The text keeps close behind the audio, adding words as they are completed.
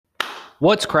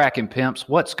What's cracking, pimps?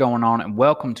 What's going on? And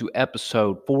welcome to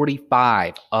episode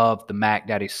 45 of the Mac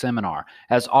Daddy Seminar.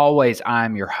 As always,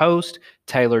 I'm your host,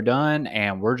 Taylor Dunn,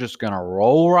 and we're just going to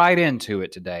roll right into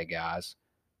it today, guys.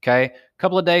 Okay? A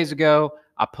couple of days ago,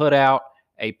 I put out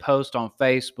a post on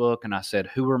Facebook and I said,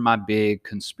 who are my big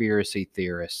conspiracy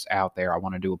theorists out there? I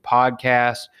want to do a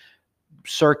podcast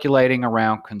circulating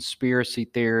around conspiracy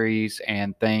theories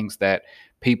and things that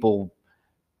people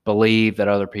believe that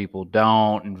other people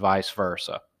don't, and vice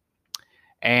versa.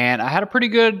 And I had a pretty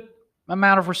good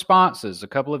amount of responses. A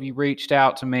couple of you reached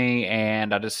out to me,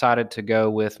 and I decided to go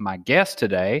with my guest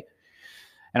today.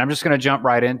 And I'm just going to jump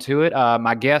right into it.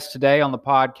 My guest today on the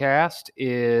podcast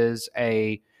is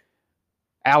a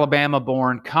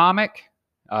Alabama-born comic.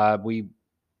 We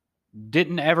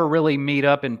didn't ever really meet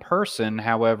up in person.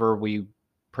 However, we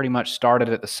pretty much started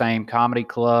at the same comedy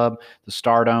club, the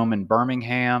Stardome in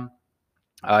Birmingham.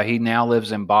 He now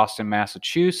lives in Boston,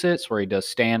 Massachusetts, where he does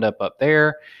stand-up up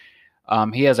there.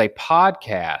 He has a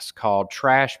podcast called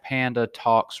Trash Panda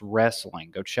Talks Wrestling.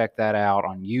 Go check that out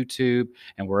on YouTube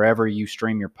and wherever you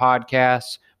stream your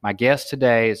podcasts. My guest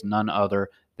today is none other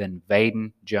than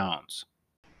Vaiden Jones.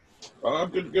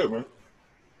 I'm good to go, man.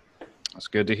 That's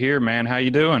good to hear, man. How you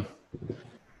doing?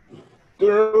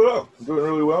 Doing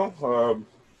really well.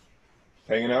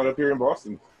 Hanging out up here in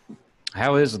Boston.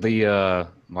 How is the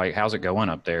how's it going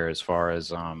up there as far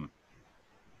as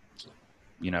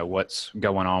what's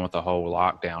going on with the whole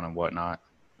lockdown and whatnot?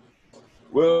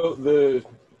 Well, the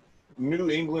New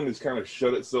England has kind of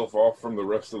shut itself off from the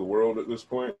rest of the world at this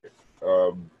point.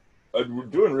 We're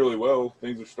doing really well.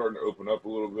 Things are starting to open up a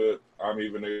little bit. I'm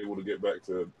even able to get back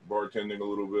to bartending a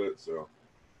little bit.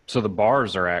 So the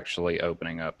bars are actually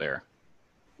opening up there.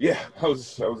 Yeah, I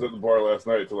was at the bar last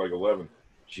night till like 11.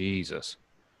 Jesus.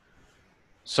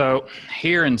 So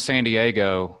here in San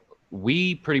Diego,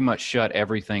 we pretty much shut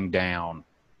everything down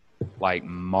like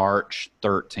March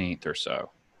 13th or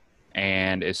so.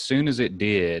 And as soon as it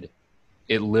did,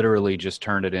 it literally just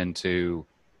turned it into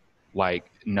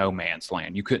like no man's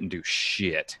land. You couldn't do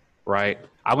shit, right?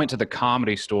 I went to the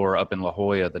Comedy Store up in La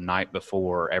Jolla the night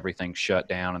before everything shut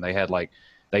down, and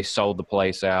they sold the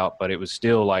place out, but it was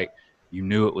still like you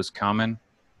knew it was coming,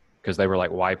 because they were like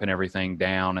wiping everything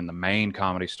down, and the main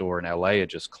Comedy Store in LA had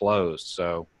just closed.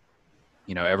 So,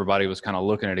 everybody was kind of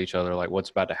looking at each other like,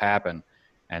 what's about to happen?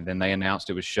 And then they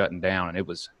announced it was shutting down, and it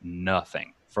was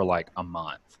nothing for like a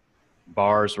month.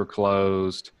 Bars were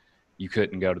closed. You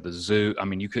couldn't go to the zoo. I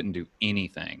mean, you couldn't do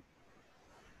anything.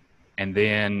 And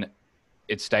then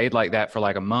it stayed like that for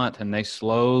like a month, and they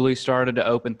slowly started to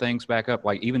open things back up.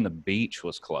 Like even the beach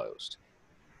was closed.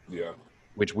 Yeah.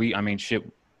 Which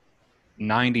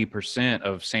 90%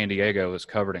 of San Diego is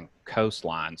covered in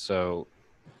coastline. So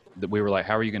we were like,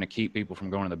 how are you going to keep people from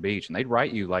going to the beach? And they'd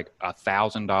write you like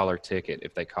 $1,000 ticket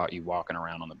if they caught you walking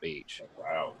around on the beach.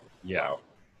 Wow. Yeah. Wow.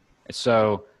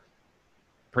 So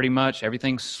pretty much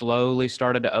everything slowly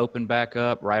started to open back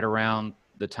up right around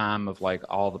the time of like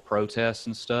all the protests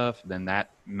and stuff. Then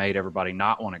that made everybody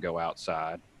not want to go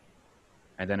outside.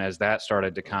 And then as that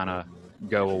started to kind of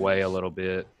go away a little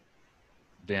bit,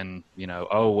 then,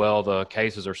 oh, well, the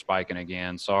cases are spiking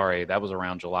again. Sorry, that was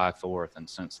around July 4th. And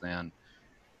since then,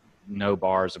 no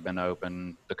bars have been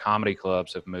open. The comedy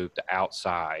clubs have moved to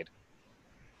outside.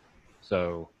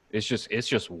 So it's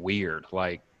just weird.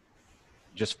 Like,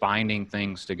 just finding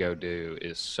things to go do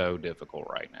is so difficult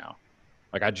right now.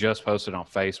 Like, I just posted on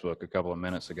Facebook a couple of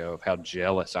minutes ago of how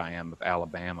jealous I am of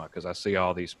Alabama, because I see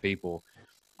all these people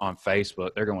on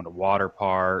Facebook. They're going to water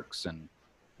parks and,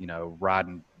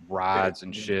 riding rides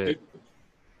and shit.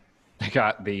 They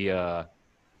got the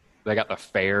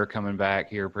fair coming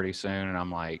back here pretty soon, and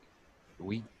I'm like,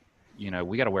 we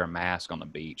got to wear a mask on the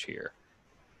beach here.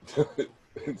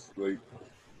 It's like,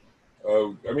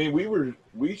 I mean,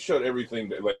 we shut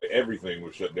everything, like everything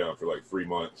was shut down for like 3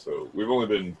 months. So we've only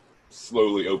been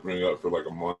slowly opening up for like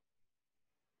a month.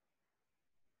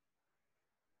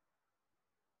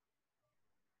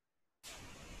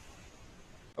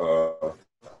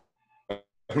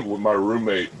 With my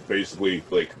roommate, basically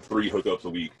like 3 hookups a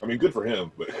week. I mean, good for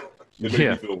him, but it made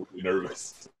me feel really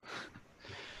nervous.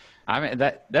 I mean,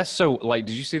 that's so, like,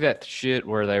 did you see that shit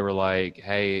where they were like,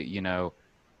 hey,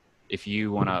 if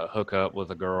you want to hook up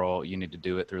with a girl, you need to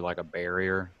do it through like a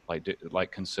barrier,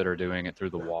 like consider doing it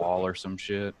through the wall or some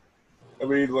shit? I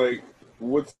mean, like,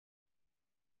 what's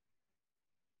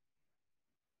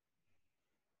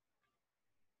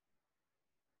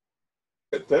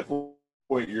at that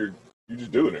point you're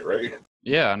just doing it, right?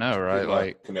 Yeah, I know, right?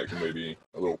 Like, connection maybe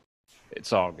a little.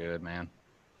 It's all good, man.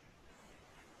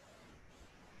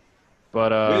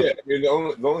 But Yeah, I mean,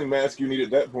 the only mask you need at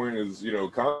that point is,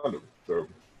 condom. So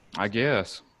I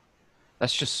guess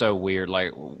that's just so weird.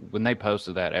 Like when they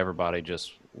posted that, everybody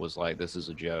just was like, "This is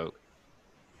a joke."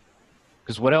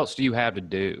 Because what else do you have to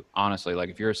do? Honestly, like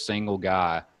if you're a single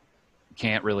guy, you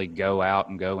can't really go out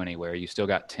and go anywhere. You still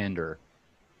got Tinder,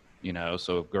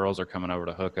 So if girls are coming over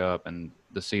to hook up, and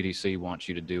the CDC wants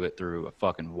you to do it through a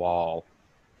fucking wall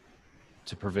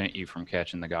to prevent you from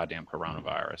catching the goddamn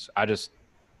coronavirus, I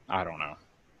don't know.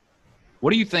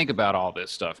 What do you think about all this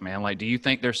stuff, man? Like, do you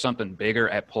think there's something bigger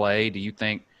at play? Do you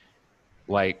think,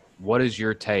 like, what is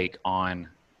your take on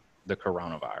the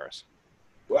coronavirus?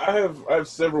 well, I have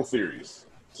several theories,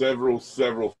 several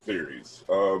theories.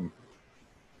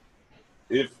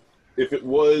 If if it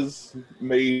was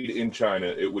made in China,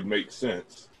 it would make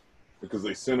sense because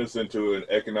they sent us into an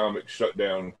economic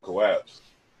shutdown collapse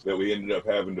that we ended up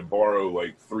having to borrow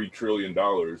like $3 trillion,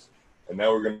 and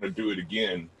now we're going to do it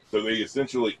again. So they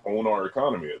essentially own our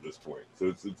economy at this point. So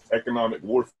it's economic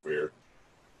warfare,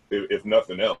 if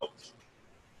nothing else.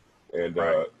 And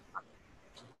Right.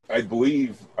 I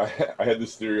believe I had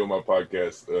this theory on my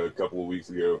podcast a couple of weeks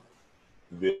ago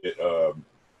that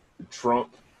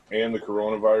Trump and the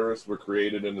coronavirus were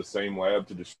created in the same lab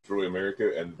to destroy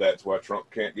America, and that's why Trump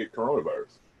can't get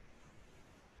coronavirus.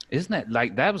 Isn't that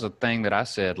like that was a thing that I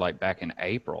said like back in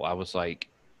April? I was like,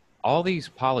 all these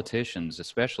politicians,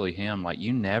 especially him, like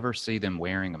you never see them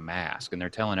wearing a mask, and they're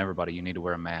telling everybody you need to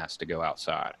wear a mask to go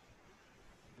outside.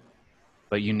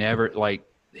 But you never like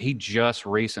he just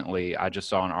recently, I just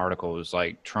saw an article. It was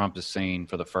like Trump is seen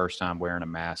for the first time wearing a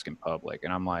mask in public,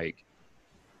 and I'm like,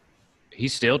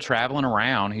 he's still traveling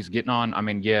around. He's getting on. I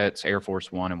mean, yeah, it's Air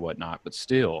Force One and whatnot, but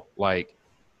still, like,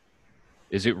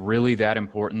 is it really that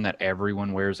important that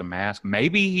everyone wears a mask?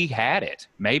 Maybe he had it.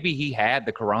 Maybe he had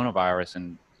the coronavirus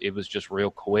and it was just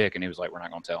real quick, and he was like, we're not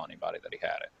going to tell anybody that he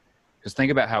had it. Because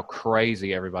think about how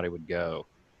crazy everybody would go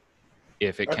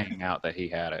if it came out that he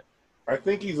had it. I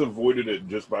think he's avoided it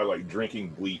just by like drinking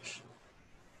bleach.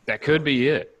 That could be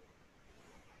it.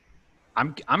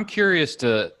 I'm curious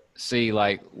to see,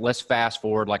 like, let's fast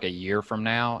forward like a year from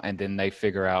now, and then they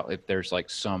figure out if there's like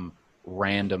some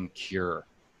random cure.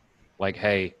 Like,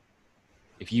 hey,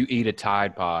 if you eat a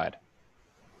Tide Pod,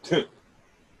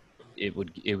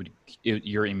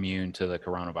 you're immune to the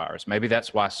coronavirus. Maybe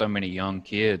that's why so many young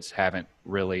kids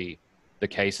the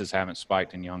cases haven't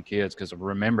spiked in young kids. Because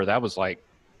remember, that was like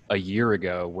a year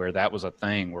ago where that was a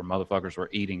thing where motherfuckers were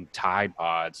eating Tide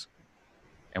Pods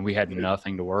and we had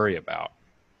nothing to worry about.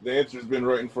 The answer's been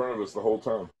right in front of us the whole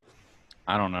time.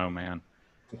 I don't know, man.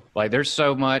 Like, there's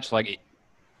so much, like,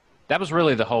 that was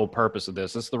really the whole purpose of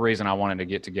this. That's the reason I wanted to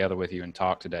get together with you and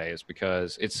talk today, is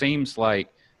because it seems like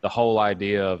the whole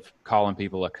idea of calling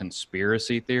people a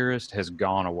conspiracy theorist has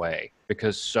gone away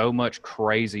because so much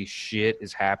crazy shit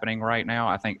is happening right now.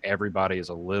 I think everybody is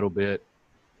a little bit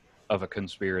of a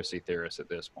conspiracy theorist at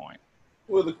this point.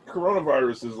 Well, the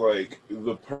coronavirus is like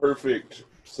the perfect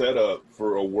setup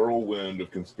for a whirlwind of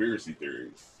conspiracy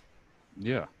theories.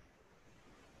 Yeah.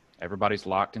 Everybody's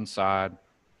locked inside.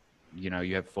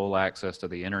 You have full access to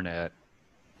the internet.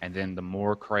 And then the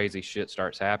more crazy shit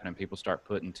starts happening, people start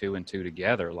putting two and two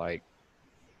together. Like,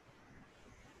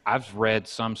 I've read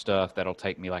some stuff that'll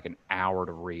take me like an hour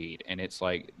to read. And it's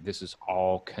like, this is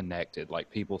all connected. Like,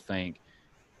 people think,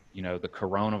 the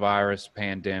coronavirus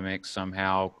pandemic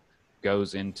somehow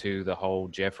goes into the whole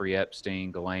Jeffrey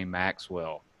Epstein, Ghislaine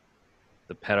Maxwell,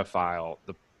 the pedophile,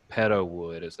 the pedo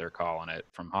wood, as they're calling it,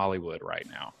 from Hollywood right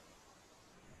now.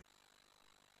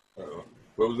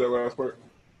 What was that last part?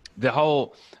 The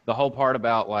whole part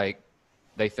about, like,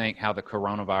 they think how the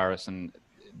coronavirus, and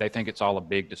they think it's all a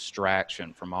big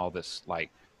distraction from all this,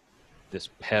 like, this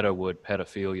pedowood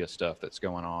pedophilia stuff that's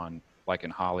going on, like,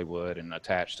 in Hollywood and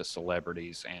attached to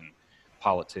celebrities and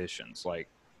politicians. Like,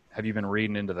 have you been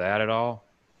reading into that at all?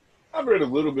 I've read a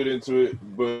little bit into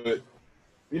it, but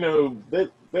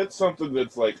that's something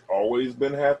that's like always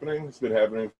been happening. It's been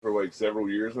happening for like several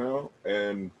years now,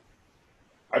 and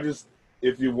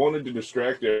if you wanted to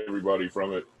distract everybody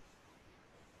from it,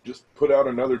 just put out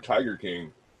another Tiger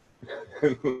King.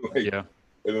 Yeah.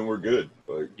 And then we're good.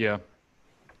 Like, yeah.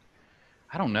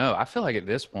 I don't know. I feel like at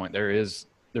this point there's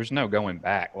no going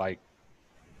back. Like,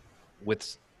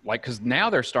 because now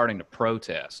they're starting to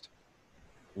protest,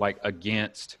 like,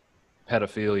 against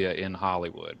pedophilia in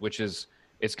Hollywood,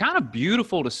 it's kind of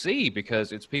beautiful to see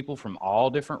because it's people from all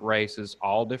different races,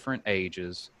 all different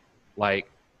ages.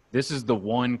 Like, this is the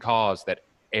one cause that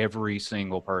every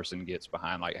single person gets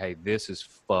behind. Like, hey, this is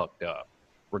fucked up.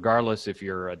 Regardless if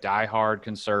you're a diehard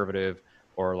conservative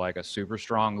or like a super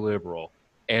strong liberal,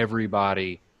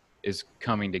 everybody is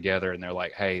coming together and they're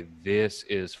like, hey, this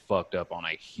is fucked up on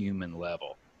a human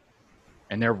level.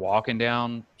 And they're walking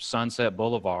down Sunset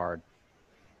Boulevard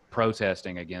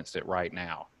protesting against it right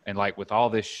now. And like with all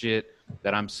this shit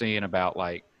that I'm seeing about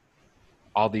like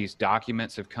all these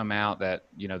documents have come out that,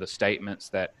 you know, the statements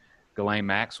that Ghislaine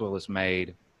Maxwell has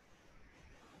made,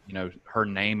 you know, her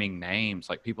naming names,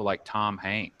 like people like Tom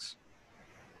Hanks.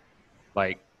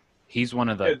 Like he's one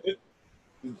of the...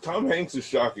 Tom Hanks is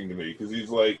shocking to me because he's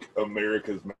like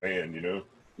America's man, you know?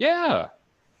 Yeah.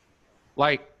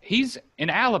 Like he's in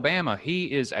Alabama,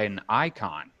 he is an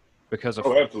icon because of...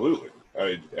 Oh, absolutely.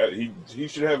 He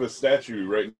should have a statue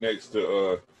right next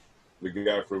to the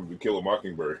guy from To Kill a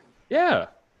Mockingbird. Yeah.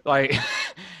 Like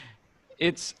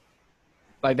it's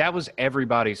like that was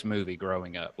everybody's movie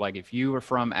growing up. Like if you were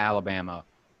from Alabama,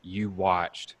 you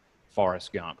watched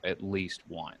Forrest Gump at least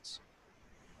once.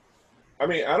 I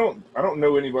mean, I don't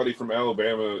know anybody from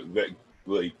Alabama that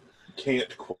like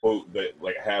can't quote that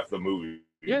like half the movie.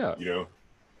 Yeah. You know?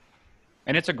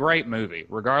 And it's a great movie,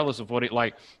 regardless of what it...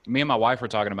 Like, me and my wife were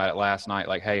talking about it last night.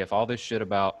 Like, hey, if all this shit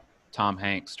about Tom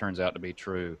Hanks turns out to be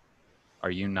true, are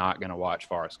you not going to watch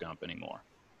Forrest Gump anymore?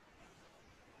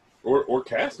 Or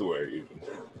Castaway, even.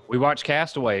 We watched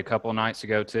Castaway a couple of nights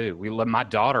ago, too. My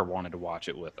daughter wanted to watch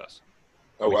it with us.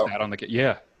 Oh, wow. Sat on the...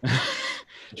 Yeah.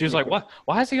 She was like, "What?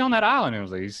 Why is he on that island?" And I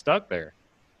was like, "He's stuck there."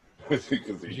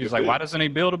 She's like, "Why doesn't he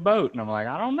build a boat?" And I'm like,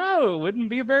 "I don't know. It wouldn't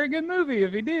be a very good movie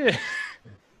if he did."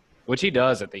 Which he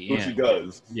does at the end. Which he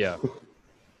does. Yeah.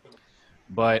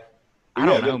 But I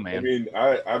don't know, man. I mean,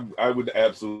 I would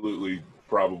absolutely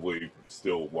probably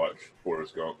still watch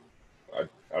Forrest Gump.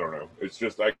 I don't know. It's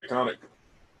just iconic.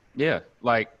 Yeah.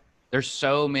 Like, there's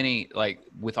so many, like,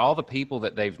 with all the people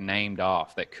that they've named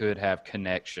off that could have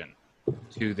connection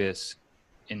to this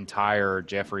entire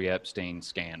Jeffrey Epstein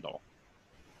scandal,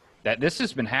 that this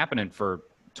has been happening for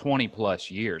 20 plus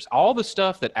years. All the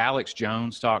stuff that Alex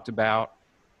Jones talked about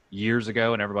years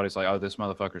ago, and everybody's like, oh, this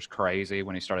motherfucker's crazy,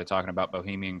 when he started talking about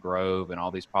Bohemian Grove and all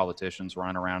these politicians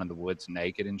running around in the woods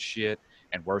naked and shit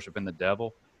and worshiping the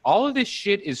devil. All of this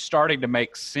shit is starting to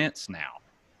make sense now.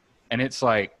 And it's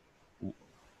like,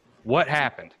 what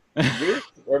happened? I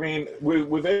mean,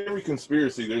 with every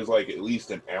conspiracy, there's like at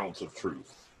least an ounce of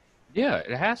truth. Yeah,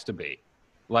 it has to be.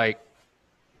 Like,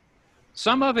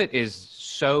 some of it is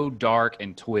so dark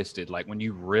and twisted. Like, when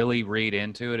you really read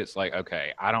into it, it's like,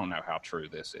 okay, I don't know how true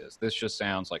this is. This just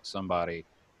sounds like somebody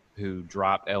who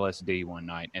dropped LSD one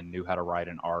night and knew how to write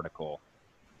an article.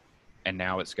 And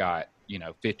now it's got,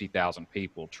 50,000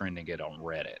 people trending it on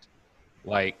Reddit.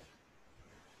 Like,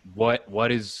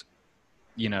 what is,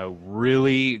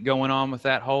 really going on with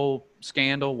that whole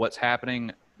scandal? What's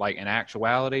happening, like, in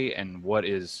actuality, and what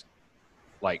is,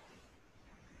 like,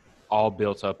 all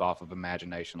built up off of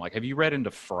imagination? Like, have you read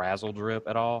into Frazzle Drip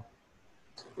at all?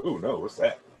 Oh, no. What's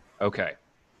that? Okay.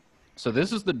 So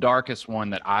this is the darkest one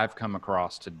that I've come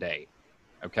across to date.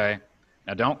 Okay.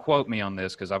 Now, don't quote me on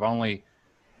this because I've only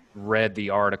read the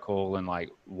article and, like,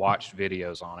 watched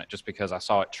videos on it just because I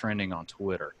saw it trending on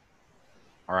Twitter.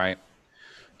 All right.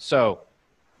 So,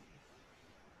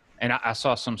 and I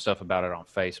saw some stuff about it on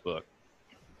Facebook.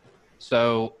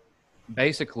 So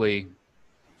basically,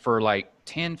 for like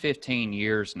 10, 15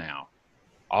 years now,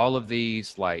 all of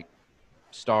these like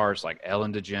stars like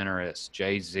Ellen DeGeneres,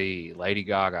 Jay-Z, Lady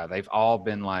Gaga, they've all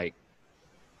been like,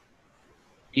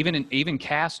 even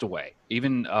Castaway,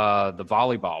 even the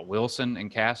volleyball, Wilson and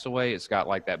Castaway, it's got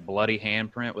like that bloody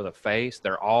handprint with a face.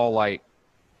 They're all like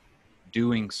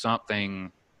doing something,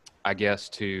 I guess,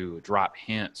 to drop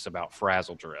hints about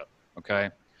Frazzle Drip. Okay.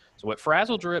 So what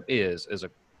Frazzle Drip is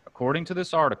according to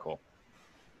this article,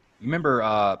 you remember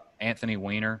Anthony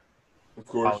Weiner? Of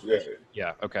course, yeah.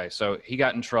 Yeah, okay. So he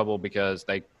got in trouble because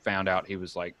they found out he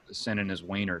was like sending his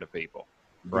wiener to people,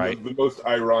 right? The most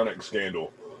ironic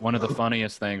scandal. One of the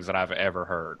funniest things that I've ever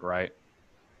heard, right?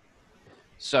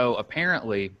 So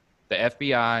apparently the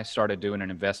FBI started doing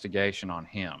an investigation on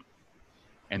him,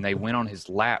 and they went on his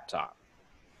laptop.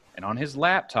 And on his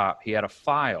laptop, he had a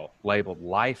file labeled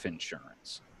life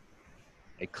insurance.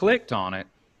 They clicked on it,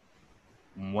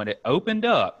 and when it opened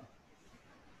up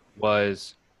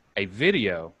was a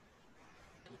video,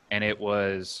 and it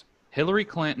was Hillary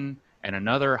Clinton and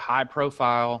another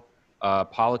high-profile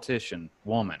politician,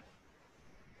 woman.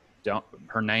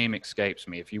 Her name escapes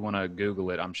me. If you want to Google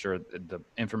it, I'm sure the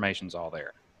information's all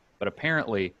there. But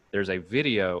apparently, there's a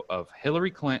video of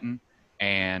Hillary Clinton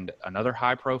and another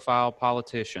high-profile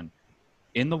politician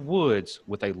in the woods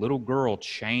with a little girl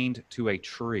chained to a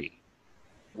tree.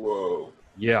 Whoa.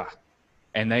 Yeah.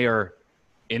 And they are,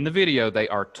 in the video, they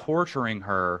are torturing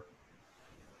her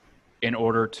in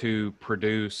order to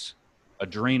produce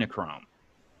adrenochrome.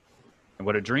 And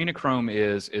what adrenochrome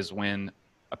is when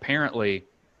apparently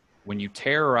when you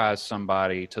terrorize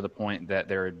somebody to the point that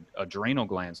their adrenal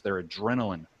glands, their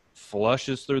adrenaline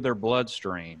flushes through their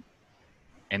bloodstream,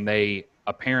 and they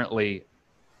apparently,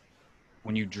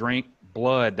 when you drink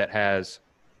blood that has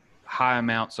high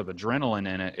amounts of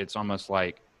adrenaline in it, it's almost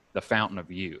like the fountain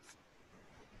of youth.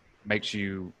 Makes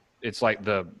you, it's like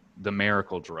the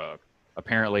miracle drug.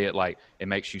 Apparently it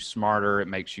makes you smarter, it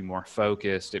makes you more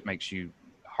focused, it makes you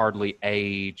hardly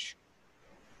age.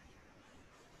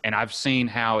 And I've seen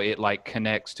how it like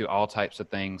connects to all types of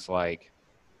things like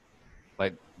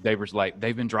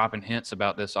they've been dropping hints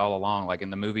about this all along, like in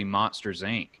the movie Monsters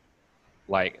Inc.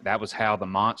 Like that was how the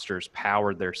monsters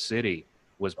powered their city,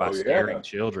 was by scaring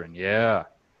children. Yeah.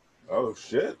 Oh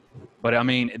shit. But I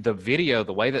mean, the video,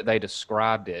 the way that they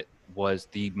described it was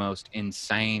the most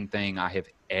insane thing I have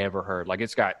ever heard. Like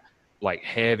it's got like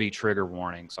heavy trigger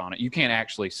warnings on it. You can't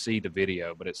actually see the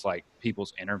video, but it's like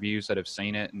people's interviews that have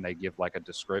seen it, and they give like a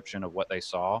description of what they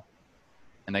saw.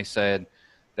 And they said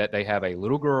that they have a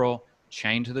little girl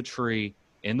chained to the tree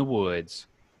in the woods,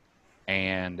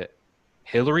 and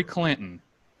Hillary Clinton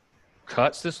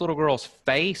cuts this little girl's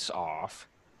face off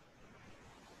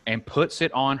and puts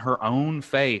it on her own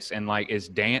face and like is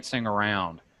dancing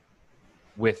around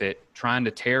with it, trying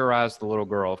to terrorize the little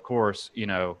girl. Of course, you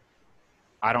know,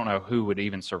 I don't know who would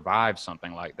even survive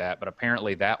something like that, but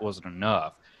apparently that wasn't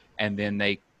enough. And then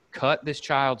they cut this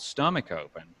child's stomach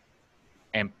open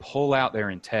and pull out their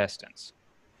intestines.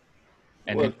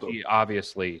 And then she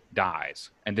obviously dies.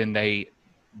 And then they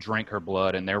drink her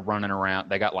blood, and they're running around.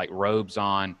 They got like robes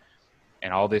on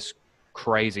and all this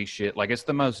crazy shit. Like it's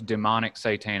the most demonic,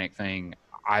 satanic thing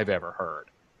I've ever heard.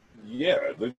 Yeah,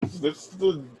 that's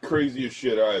the craziest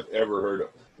shit I've ever heard of.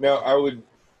 Now, I would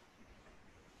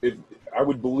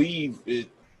believe it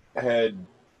had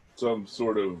some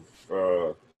sort of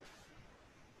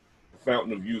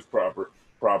fountain of youth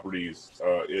properties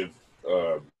if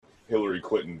Hillary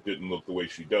Clinton didn't look the way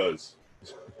she does.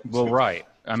 Well, right.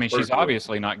 I mean, she's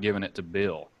obviously not giving it to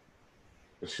Bill.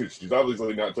 She's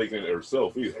obviously not taking it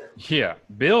herself either. Yeah,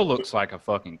 Bill looks like a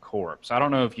fucking corpse. I don't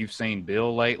know if you've seen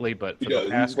Bill lately, but for the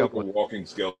past couple, he's like a walking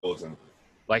skeleton.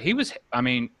 Like he was, I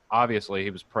mean, obviously he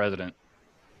was president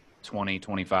 20,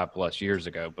 25 plus years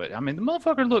ago, but I mean, the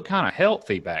motherfucker looked kind of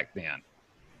healthy back then.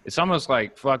 It's almost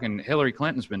like fucking Hillary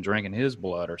Clinton's been drinking his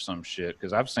blood or some shit,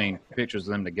 because I've seen pictures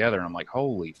of them together and I'm like,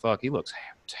 holy fuck, he looks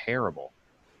terrible.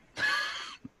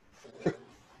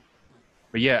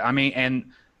 But yeah, I mean, and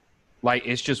like,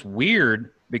 it's just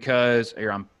weird because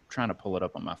here, I'm trying to pull it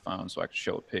up on my phone so I can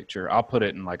show a picture. I'll put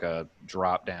it in like a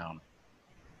drop down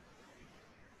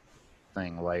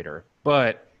thing later.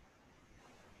 But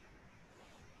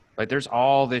like, there's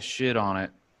all this shit on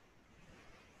it.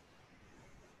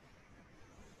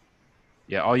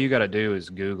 Yeah, all you got to do is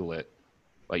Google it.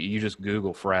 Like, you just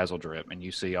Google Frazzle Drip and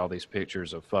you see all these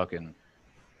pictures of fucking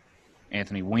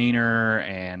Anthony Weiner,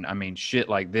 and I mean, shit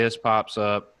like this pops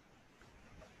up.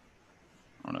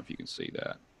 I don't know if you can see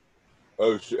that.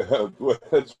 Oh shit!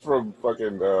 That's from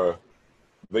fucking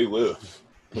They Live.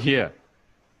 Yeah.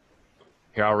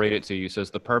 Here, I'll read it to you. It says,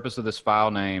 the purpose of this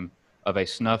file name of a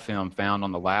snuff film found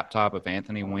on the laptop of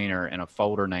Anthony Weiner in a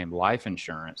folder named Life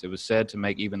Insurance. It was said to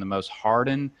make even the most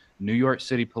hardened New York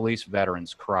City police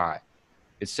veterans cry.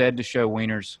 It's said to show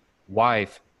Weiner's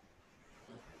wife,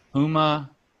 Huma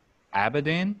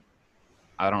Abedin,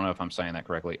 I don't know if I'm saying that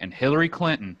correctly, and Hillary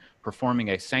Clinton performing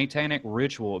a satanic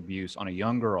ritual abuse on a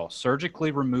young girl,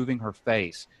 surgically removing her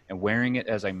face and wearing it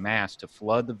as a mask to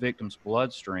flood the victim's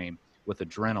bloodstream with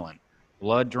adrenaline.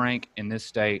 Blood drank in this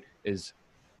state is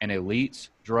an elite's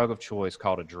drug of choice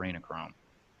called adrenochrome.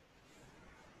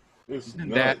 It's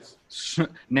nuts.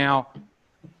 Now,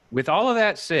 with all of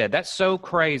that said, that's so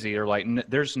crazy. They're like,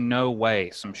 there's no way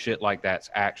some shit like that's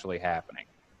actually happening.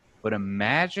 But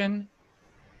imagine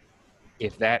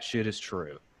if that shit is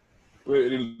true. But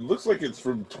it looks like it's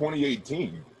from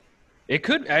 2018.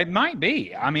 It might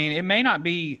be. I mean, it may not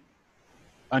be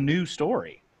a new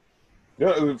story.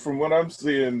 Yeah, from what I'm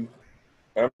seeing,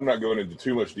 I'm not going into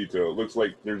too much detail. It looks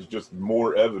like there's just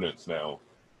more evidence now.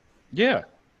 Yeah.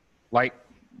 Like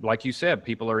you said,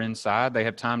 people are inside. They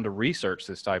have time to research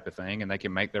this type of thing, and they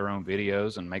can make their own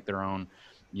videos and make their own,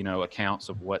 accounts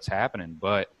of what's happening.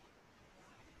 But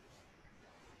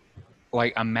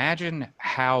like, imagine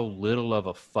how little of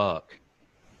a fuck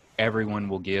everyone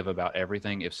will give about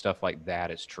everything if stuff like that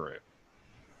is true.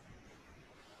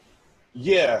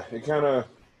 Yeah, it kind of...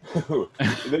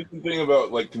 That's the thing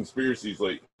about, like, conspiracies.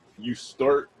 Like, you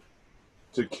start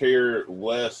to care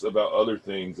less about other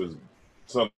things as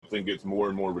something gets more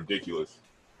and more ridiculous.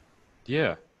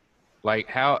 Yeah. Like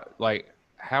how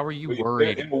are you But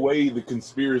worried? in a way, the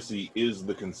conspiracy is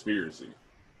the conspiracy.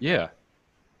 Yeah.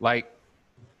 Like,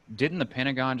 didn't the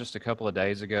Pentagon just a couple of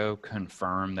days ago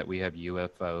confirm that we have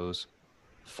UFOs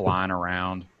flying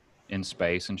around in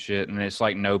space and shit? And it's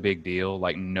like no big deal.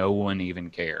 Like, no one even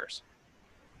cares.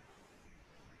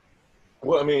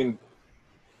 Well, I mean,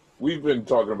 we've been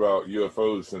talking about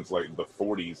UFOs since like the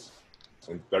 40s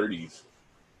and 30s.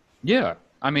 Yeah.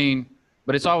 I mean,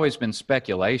 but it's always been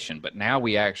speculation. But now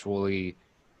we actually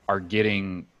are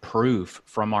getting proof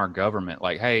from our government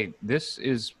like, hey, this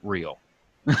is real.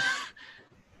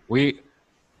 we,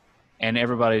 and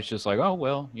everybody's just like, oh,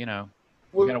 well, you got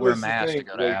Well, to wear a that's the mask to thing.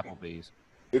 go to Like, Applebee's.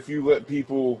 if you let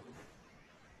people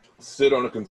sit on a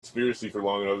conspiracy for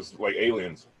long enough, like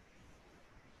aliens,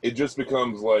 it just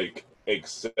becomes like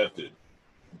accepted.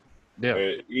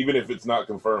 Yeah. Even if it's not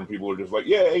confirmed, people are just like,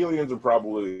 yeah, aliens are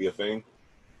probably a thing.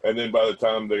 And then by the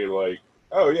time they're like,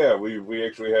 oh yeah, we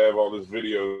actually have all this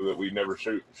video that we never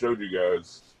showed you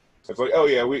guys. It's like, oh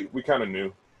yeah, we kind of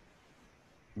knew.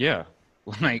 Yeah.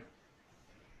 Like,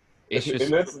 it's And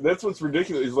just, that's what's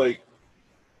ridiculous is like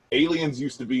aliens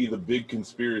used to be the big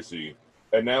conspiracy,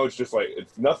 and now it's just like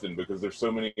it's nothing because there's so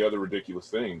many other ridiculous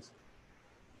things.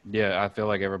 yeah, I feel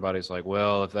like everybody's like,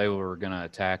 well, if they were going to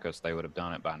attack us, they would have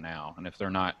done it by now. And if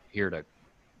they're not here to,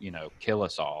 kill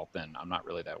us all, then I'm not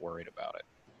really that worried about it.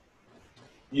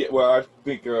 Yeah, well, I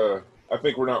think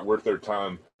we're not worth their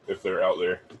time if they're out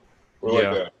there. We're like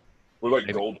Yeah. that. We're like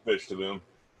Maybe. goldfish to them.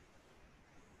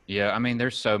 Yeah. I mean,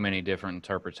 there's so many different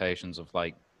interpretations of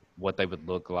like what they would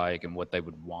look like and what they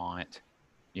would want.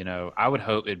 I would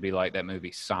hope it'd be like that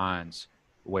movie Signs,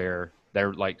 where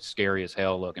they're like scary as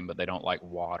hell looking, but they don't like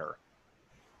water.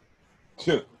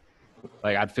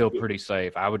 Like, I'd feel pretty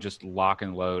safe. I would just lock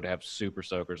and load, have super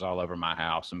soakers all over my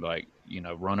house, and be like,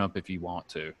 run up if you want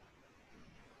to.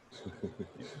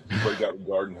 Break out the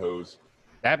garden hose.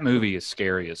 That movie is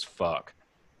scary as fuck.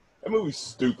 That movie's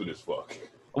stupid as fuck.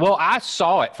 Well, I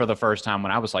saw it for the first time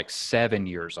when I was like 7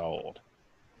 years old.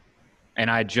 And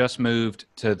I just moved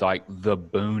to like the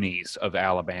boonies of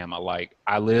Alabama. Like,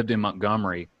 I lived in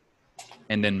Montgomery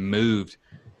and then moved,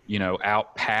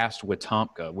 out past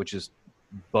Wetumpka, which is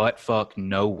butt fuck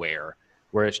nowhere,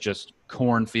 where it's just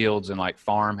cornfields and like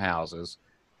farmhouses.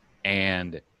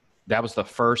 And that was the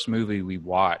first movie we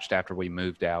watched after we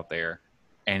moved out there,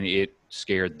 and it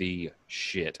scared the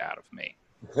shit out of me.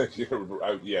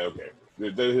 Yeah, okay.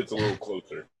 That hits a little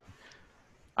closer.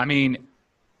 I mean,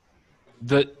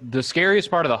 the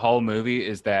scariest part of the whole movie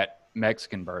is that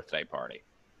Mexican birthday party.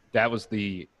 That was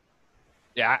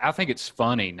yeah, I think it's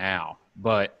funny now,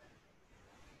 but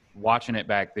watching it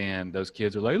back then, those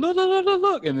kids are like, look, look, look, look,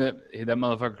 look. And that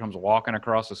motherfucker comes walking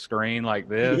across the screen like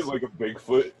this. Like a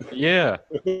Bigfoot. Yeah.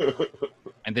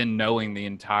 And then knowing the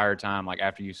entire time, like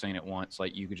after you've seen it once,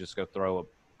 like you could just go throw a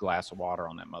glass of water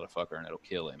on that motherfucker and it'll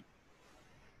kill him.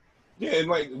 Yeah, and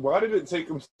like, why did it take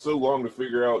them so long to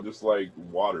figure out just like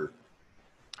water?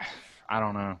 I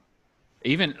don't know.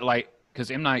 Even like, because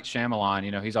M. Night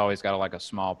Shyamalan, he's always got like a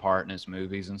small part in his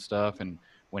movies and stuff. And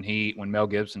when Mel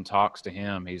Gibson talks to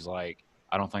him, he's like,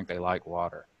 I don't think they like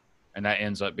water. And that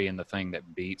ends up being the thing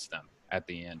that beats them at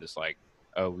the end. It's like,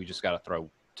 oh, we just got to throw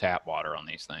tap water on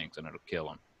these things and it'll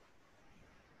kill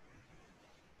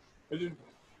them.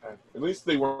 At least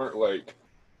they weren't like,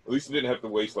 at least they didn't have to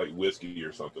waste like whiskey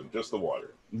or something, just the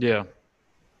water. Yeah.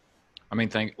 I mean,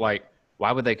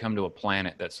 why would they come to a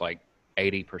planet that's like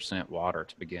 80% water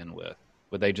to begin with?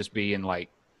 Would they just be in like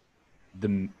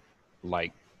the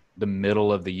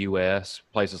middle of the U.S.,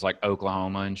 places like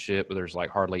Oklahoma and shit, where there's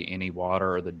like hardly any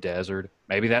water, or the desert?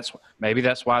 Maybe that's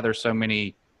why there's so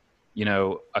many,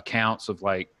 accounts of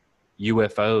like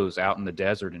UFOs out in the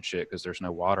desert and shit, because there's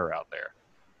no water out there.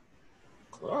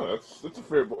 Oh, that's a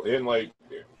fair point. And like,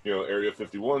 Area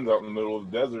 51's out in the middle of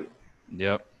the desert.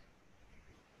 Yep.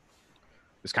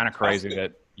 It's kind of crazy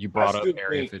that you brought up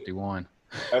Area 51.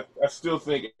 I still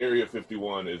think Area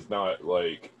 51 is not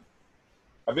like,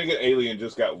 I think an alien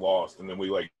just got lost and then we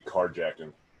like carjacked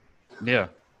him. Yeah.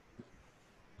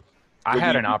 I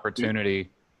had an opportunity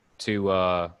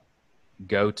to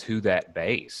go to that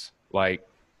base. Like,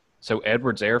 so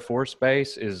Edwards Air Force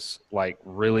Base is like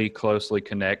really closely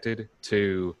connected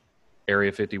to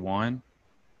Area 51.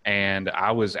 And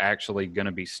I was actually going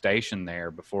to be stationed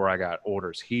there before I got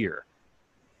orders here.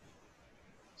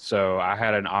 So I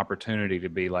had an opportunity to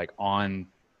be like on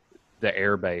the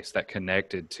air base that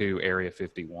connected to Area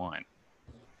 51.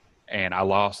 And I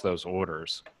lost those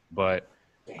orders. But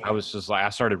I was just like, I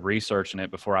started researching it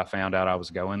before I found out I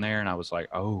was going there. And I was like,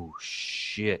 oh,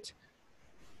 shit.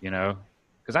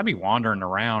 because I'd be wandering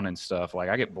around and stuff. Like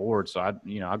I get bored, so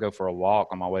I'll go for a walk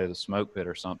on my way to the smoke pit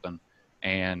or something.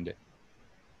 And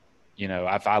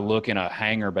if I look in a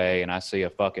hangar bay and I see a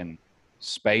fucking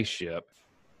spaceship,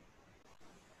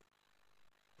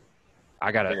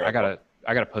 I gotta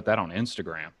put that on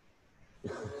Instagram.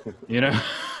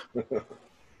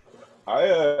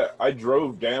 I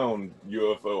drove down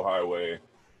UFO Highway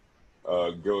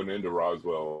going into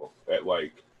Roswell at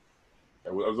I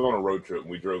was on a road trip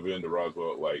and we drove into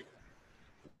Roswell at like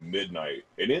midnight,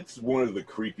 and it's one of the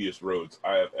creepiest roads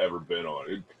I have ever been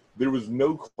on. There was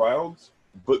no clouds,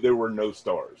 but there were no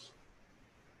stars.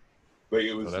 Like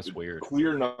it was that's weird.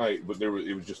 Clear night, but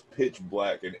it was just pitch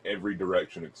black in every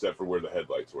direction except for where the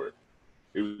headlights were.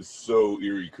 It was so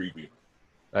eerie, creepy.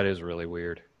 That is really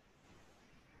weird.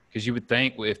 Because you would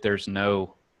think if there's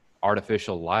no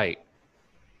artificial light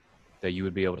that you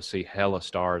would be able to see hella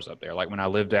stars up there. Like when I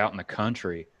lived out in the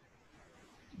country,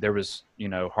 there was,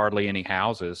 hardly any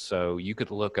houses. So you could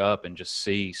look up and just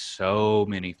see so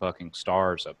many fucking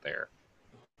stars up there.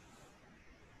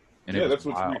 And yeah, that's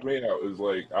what freaked me out. Is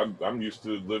like I'm used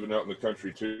to living out in the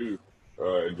country too,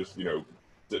 and just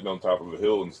sitting on top of a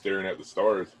hill and staring at the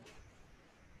stars.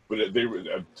 But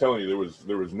I'm telling you,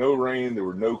 there was no rain, there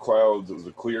were no clouds. It was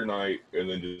a clear night, and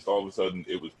then just all of a sudden,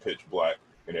 it was pitch black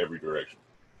in every direction.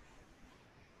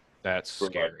 That's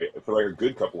scary. For like a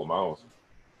good couple of miles.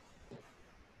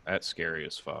 That's scary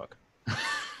as fuck.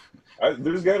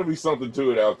 There's got to be something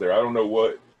to it out there. I don't know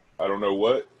what.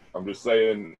 I'm just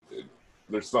saying,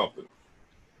 there's something.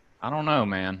 I don't know,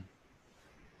 man.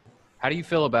 How do you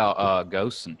feel about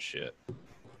ghosts and shit?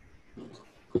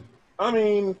 I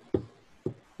mean,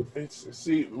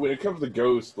 when it comes to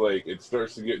ghosts, like it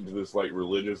starts to get into this like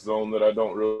religious zone that I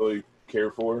don't really care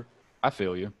for. I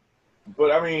feel you.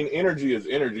 But I mean, energy is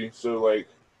energy, so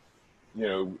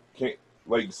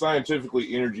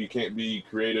scientifically, energy can't be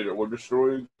created or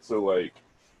destroyed. So I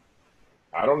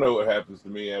don't know what happens to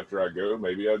me after I go.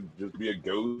 Maybe I'd just be a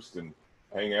ghost and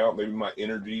hang out. Maybe my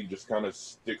energy just kind of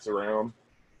sticks around.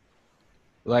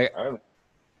 Like I'm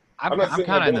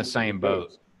kind of in the same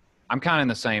boat. I'm kind of in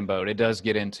the same boat. It does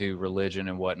get into religion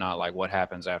and whatnot, like what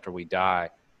happens after we die.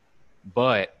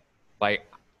 But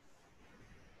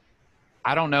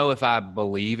I don't know if I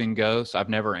believe in ghosts. I've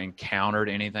never encountered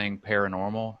anything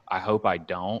paranormal. I hope I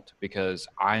don't, because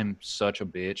I'm such a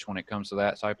bitch when it comes to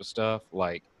that type of stuff.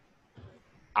 Like,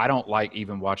 I don't like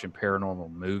even watching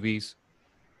paranormal movies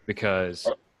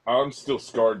because I'm still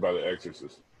scarred by The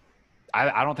Exorcist.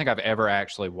 I don't think I've ever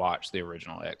actually watched the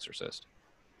original Exorcist.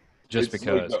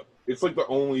 Because it's like the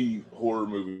only horror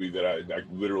movie that I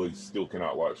literally still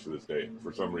cannot watch to this day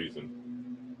for some reason.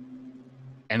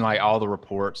 And all the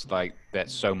reports that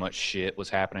so much shit was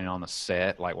happening on the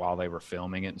set while they were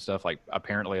filming it and stuff.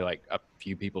 Apparently a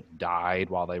few people died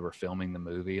while they were filming the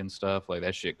movie and stuff.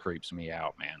 That shit creeps me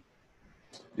out, man.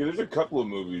 Yeah, there's a couple of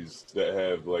movies that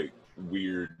have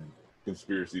weird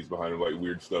conspiracies behind them,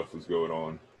 weird stuff was going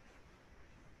on.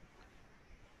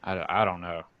 I don't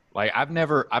know. I've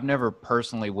never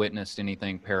personally witnessed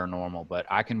anything paranormal, but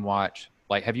I can watch.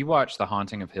 Have you watched The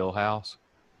Haunting of Hill House?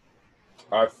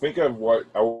 I think I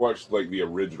watched the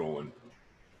original one.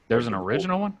 There's an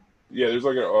original one? Yeah, there's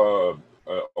a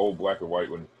old black and white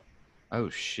one. Oh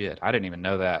shit, I didn't even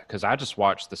know that, because I just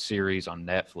watched the series on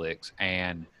Netflix,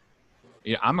 and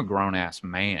I'm a grown ass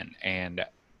man, and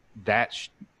that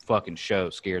fucking show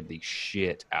scared the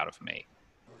shit out of me.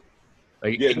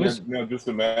 Now just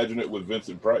imagine it with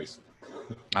Vincent Price.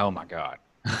 Oh my god,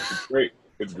 it's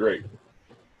great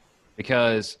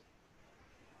because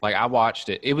I watched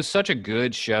it. It was such a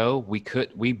good show. We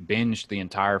binged the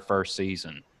entire first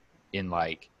season in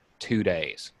 2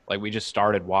 days. We just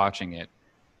started watching it,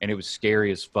 and it was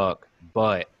scary as fuck.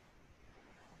 But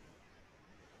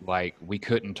we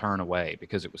couldn't turn away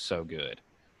because it was so good.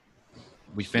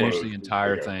 We finished the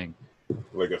entire thing.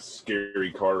 Like a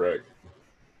scary car wreck.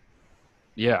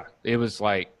 Yeah, it was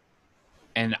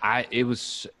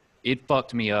it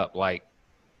fucked me up.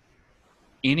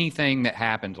 Anything that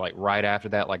happened right after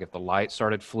that, if the light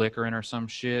started flickering or some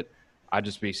shit, I'd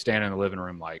just be standing in the living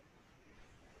room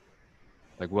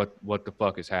what the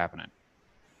fuck is happening?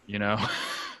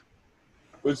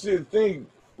 But see, the thing,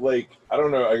 I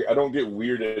don't know, I don't get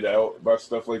weirded out by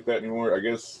stuff like that anymore. I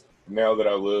guess now that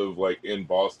I live in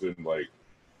Boston,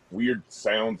 weird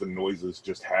sounds and noises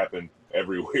just happen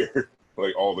everywhere,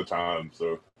 all the time.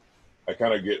 So I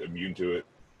kind of get immune to it.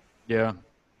 Yeah.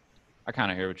 I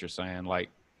kind of hear what you're saying.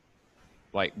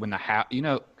 When the house,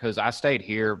 because I stayed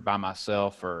here by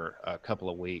myself for a couple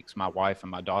of weeks. My wife and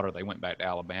my daughter, they went back to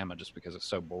Alabama just because it's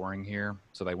so boring here.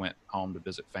 So they went home to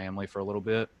visit family for a little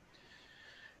bit.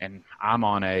 And I'm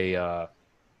on a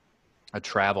a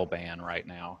travel ban right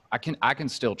now. I can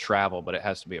still travel, but it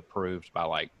has to be approved by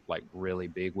like really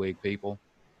big wig people,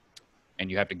 and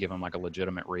you have to give them like a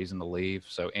legitimate reason to leave.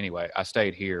 So anyway, I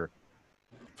stayed here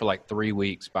for like 3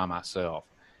 weeks by myself,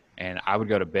 and I would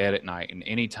go to bed at night, and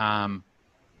anytime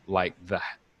like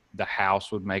the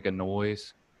house would make a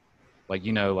noise, like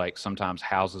like sometimes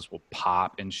houses will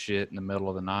pop and shit in the middle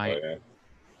of the Oh night. yeah.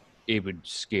 It would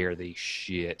scare the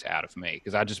shit out of me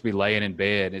because I'd just be laying in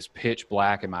bed. It's pitch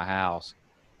black in my house,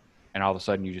 and all of a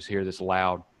sudden you just hear this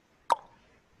loud,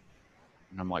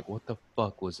 and I'm like, what the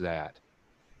fuck was that?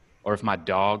 Or if my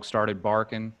dog started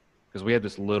barking, because we had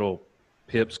this little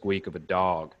pipsqueak of a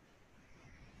dog,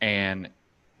 and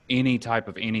any type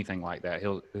of anything like that,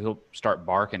 he'll start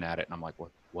barking at it, and I'm like,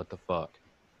 what the fuck?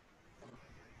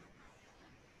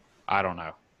 I don't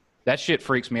know. That shit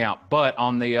freaks me out. But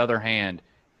on the other hand,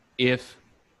 if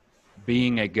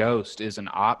being a ghost is an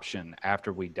option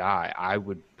after we die, I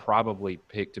would probably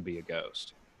pick to be a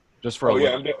ghost just for a Oh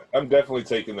yeah, little. I'm definitely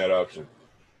taking that option.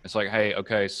 It's like, hey,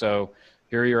 okay, so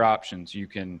here are your options. You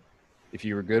can, if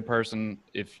you're a good person,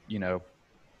 if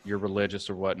you're religious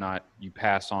or whatnot, you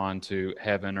pass on to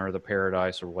heaven or the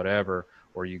paradise or whatever,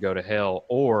 or you go to hell,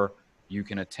 or you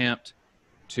can attempt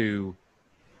to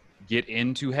get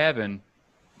into heaven,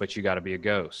 but you got to be a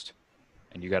ghost,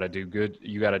 and you got to do good.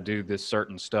 You got to do this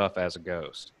certain stuff as a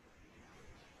ghost.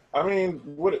 I mean,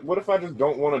 what if I just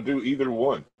don't want to do either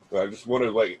one? I just want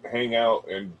to like hang out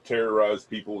and terrorize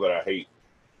people that I hate.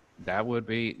 That would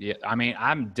be, yeah. I mean,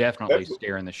 I'm definitely That's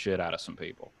scaring the shit out of some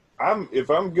people. if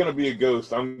I'm gonna be a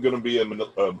ghost, I'm gonna be a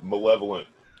malevolent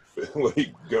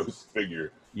like ghost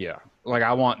figure. Yeah, like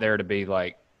I want there to be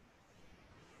like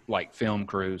film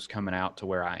crews coming out to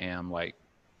where I am, like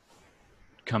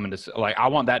coming to like I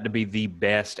want that to be the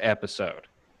best episode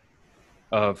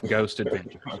of Ghost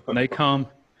Adventures. And they come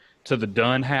to the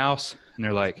Dunn house and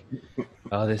they're like,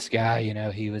 "Oh, this guy,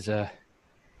 he was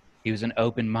an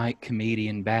open mic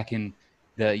comedian back in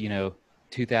the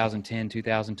 2010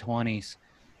 2020s,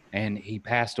 and he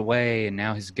passed away, and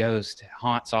now his ghost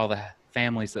haunts all the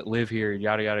families that live here,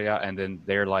 yada yada yada." And then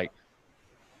they're like,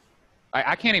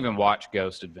 I can't even watch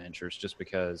Ghost Adventures just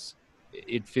because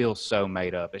it feels so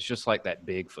made up. It's just like that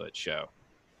Bigfoot show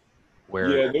where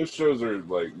Yeah, those shows are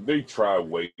like they try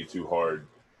way too hard.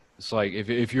 it's like,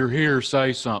 if you're here,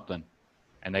 say something,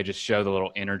 and they just show the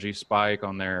little energy spike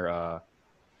on their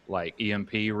like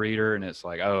EMP reader, and it's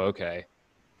like, oh, okay,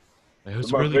 But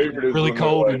it's my really favorite is really when they're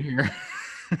cold in like, here.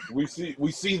 we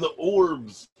see the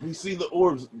orbs, we see the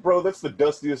orbs, bro. That's the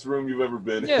dustiest room you've ever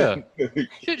been Yeah,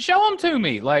 in. show them to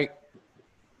me. Like,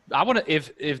 I want to,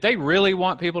 if they really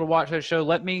want people to watch that show,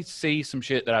 let me see some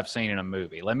shit that I've seen in a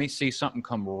movie. Let me see something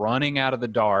come running out of the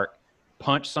dark,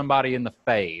 punch somebody in the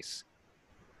face,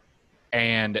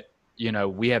 and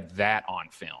we have that on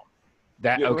film.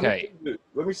 That Yeah, okay?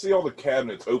 let me see all the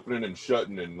cabinets opening and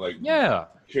shutting and like Yeah,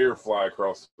 hair fly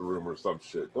across the room or some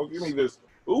shit. Don't give me this.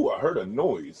 Ooh, I heard a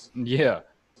noise. yeah.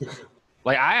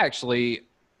 Like I actually,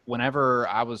 whenever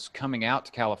I was coming out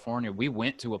to California, we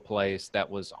went to a place that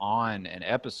was on an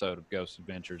episode of Ghost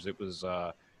Adventures. It was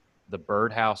the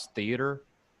Birdhouse Theater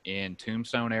in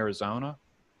Tombstone, Arizona,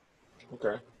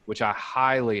 Okay. which I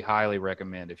highly, highly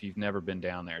recommend. If you've never been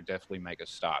down there, definitely make a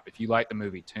stop. If you like the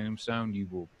movie Tombstone, you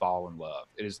will fall in love.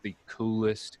 It is the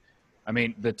coolest. I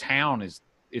mean, the town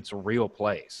it's a real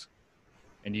place.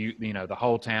 And the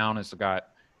whole town has got,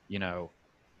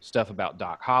 stuff about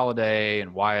Doc Holliday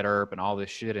and Wyatt Earp and all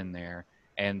this shit in there.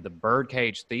 And the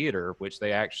Birdcage Theater, which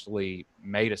they actually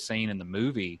made a scene in the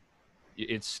movie,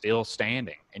 it's still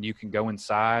standing. And you can go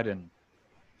inside and,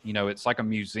 it's like a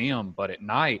museum, but at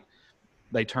night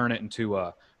they turn it into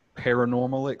a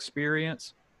paranormal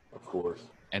experience. Of course.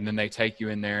 And then they take you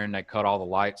in there and they cut all the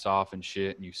lights off and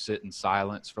shit. And you sit in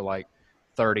silence for like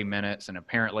 30 minutes. And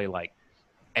apparently like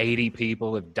 80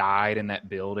 people have died in that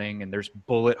building, and there's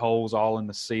bullet holes all in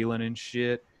the ceiling and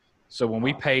shit. So when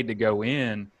we paid to go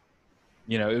in,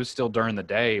 it was still during the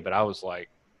day, but I was like,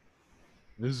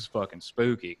 this is fucking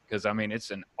spooky. Cause I mean,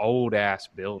 it's an old ass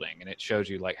building, and it shows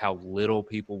you like how little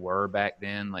people were back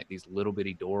then, like these little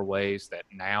bitty doorways that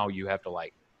now you have to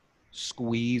like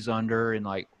squeeze under and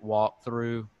like walk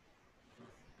through.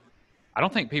 I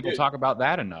don't think people Yeah, talk about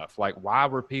that enough. Like, why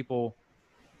were people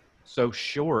so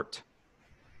short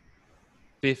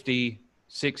 50,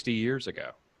 60 years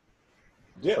ago?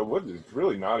 yeah. It's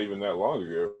really not even that long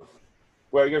ago.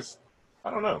 Well, I guess I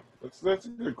don't know. That's a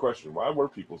good question. Why were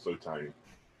people so tiny?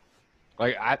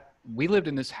 Like we lived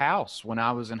in this house when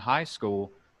I was in high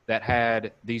school that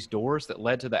had these doors that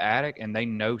led to the attic, and they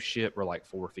no shit were like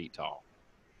 4 feet tall.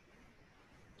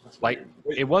 That's Like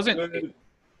weird. it wasn't.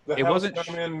 The It house wasn't.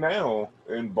 I'm in now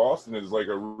in Boston is like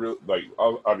a real, like,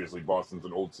 obviously Boston's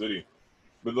an old city,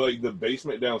 but like the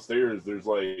basement downstairs, there's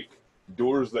like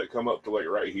doors that come up to like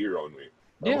right here on me.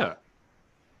 I'm Yeah.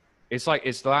 It's like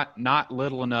it's not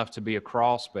little enough to be a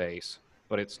crawl space,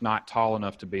 but it's not tall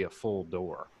enough to be a full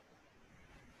door.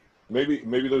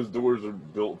 maybe those doors are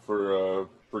built for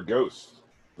ghosts.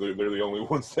 They're the only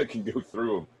ones that can go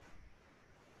through them.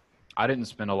 I didn't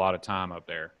spend a lot of time up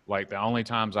there. Like the only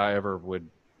times I ever would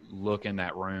look in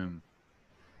that room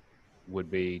would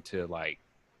be to like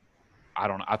I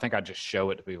don't know. I think I just show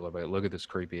it to people like, look at this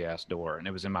creepy ass door. And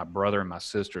it was in my brother and my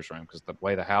sister's room because the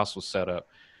way the house was set up,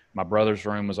 my brother's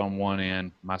room was on one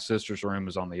end, my sister's room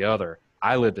was on the other.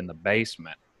 I lived in the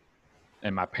basement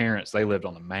and my parents, they lived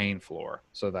on the main floor.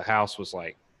 So the house was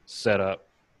like set up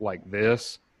like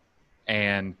this.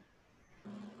 And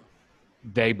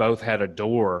they both had a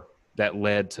door that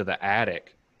led to the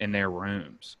attic in their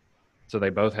rooms. So they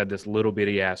both had this little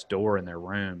bitty ass door in their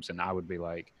rooms. And I would be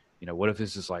like, what if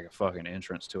this is like a fucking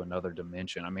entrance to another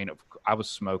dimension? I mean, I was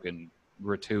smoking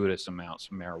gratuitous amounts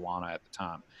of marijuana at the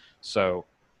time. So,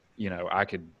 I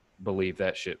could believe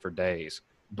that shit for days.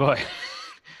 But,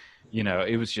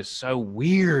 it was just so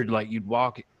weird. Like you'd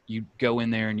go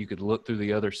in there and you could look through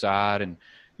the other side and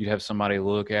you'd have somebody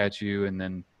look at you. And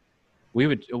then we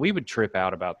would trip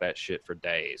out about that shit for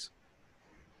days.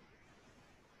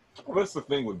 Well, that's the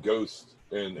thing with ghosts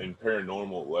and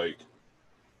paranormal. Like,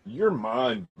 your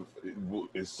mind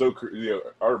is so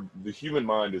the human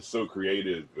mind is so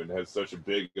creative and has such a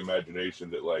big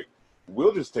imagination that like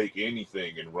we'll just take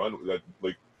anything and run with that,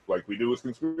 like we do with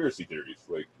conspiracy theories.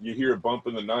 Like, you hear a bump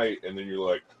in the night and then you're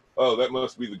like, oh, that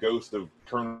must be the ghost of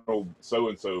Colonel so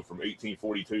and so from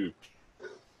 1842.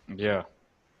 Yeah.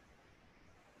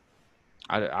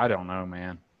 I don't know,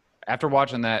 man. After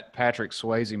watching that Patrick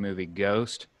Swayze movie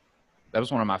Ghost, that was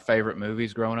one of my favorite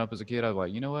movies growing up as a kid. I was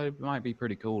like, you know what? It might be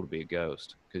pretty cool to be a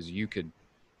ghost because you could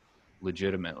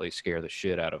legitimately scare the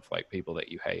shit out of like people that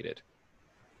you hated.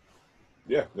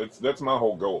 Yeah, that's my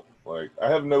whole goal. Like, I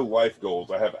have no life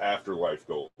goals. I have afterlife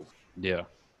goals. Yeah.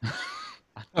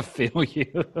 I feel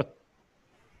you.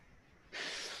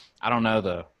 I don't know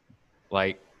though.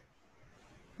 Like,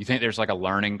 you think there's like a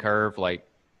learning curve like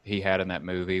he had in that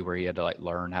movie where he had to like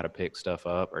learn how to pick stuff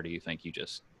up, or do you think you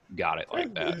just got it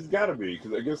like that? It's got to be,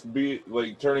 because I guess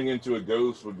turning into a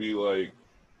ghost would be like,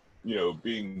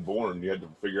 being born. You had to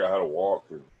figure out how to walk,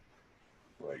 or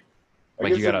like,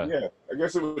 Like you gotta, I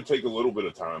guess it would take a little bit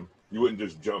of time. You wouldn't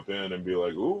just jump in and be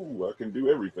like, "Ooh, I can do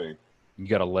everything." you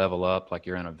gotta level up like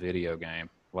you're in a video game.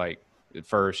 Like at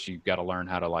first you gotta learn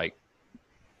how to like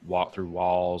walk through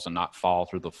walls and not fall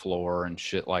through the floor and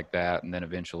shit like that. And then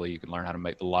eventually you can learn how to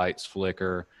make the lights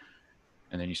flicker.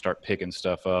 And then you start picking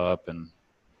stuff up, and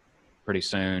pretty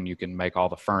soon you can make all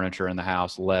the furniture in the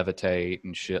house levitate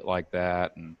and shit like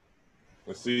that. And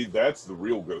See, that's the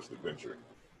real Ghost Adventure.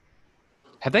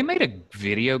 have they made a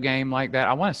video game like that?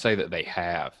 I want to say that they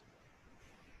have.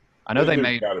 I know they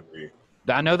made. Gotta be.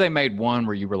 I know they made one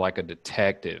where you were like a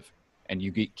detective and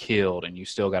you get killed and you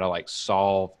still got to like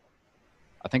solve.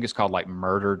 I think it's called like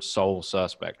Murdered Soul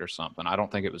Suspect or something. I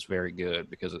don't think it was very good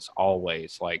because it's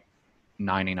always like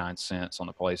 99 cents on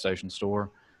the PlayStation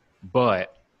Store.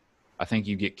 But I think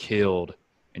you get killed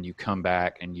and you come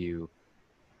back and you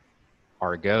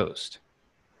are a ghost.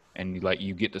 And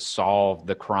you get to solve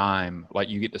the crime, like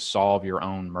you get to solve your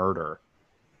own murder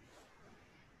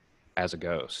as a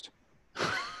ghost.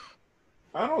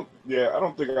 I don't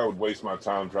think I would waste my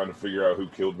time trying to figure out who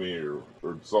killed me or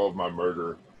solve my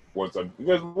murder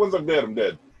because once I'm dead, I'm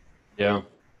dead. Yeah.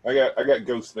 I got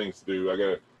ghost things to do. I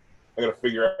gotta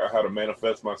figure out how to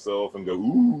manifest myself and go,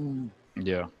 ooh.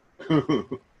 Yeah.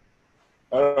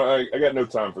 I got no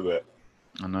time for that.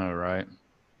 I know, right?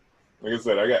 Like I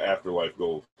said, I got afterlife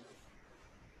goals.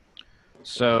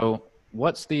 So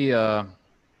what's the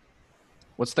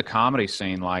comedy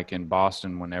scene like in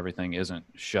Boston when everything isn't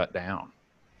shut down?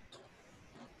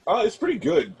 It's pretty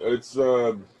good. It's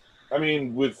I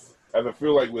mean, I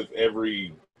feel like with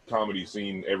every comedy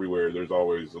scene everywhere, there's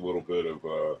always a little bit of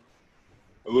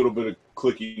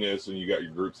clickiness, and you got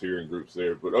your groups here and groups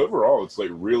there. But overall, it's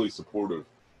like really supportive.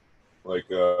 Like,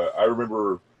 I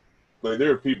remember, like,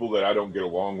 there are people that I don't get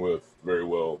along with very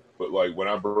well, but like when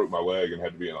I broke my leg and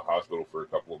had to be in the hospital for a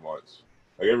couple of months,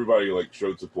 like everybody like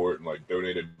showed support and like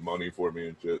donated money for me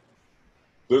and shit.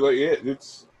 So like, yeah,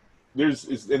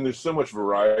 there's so much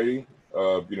variety.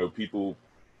 People,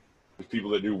 there's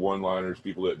people that do one-liners,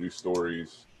 people that do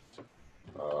stories.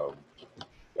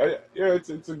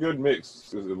 It's a good mix.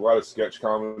 There's a lot of sketch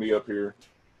comedy up here.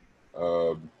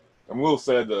 I'm a little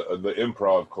sad the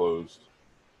improv closed.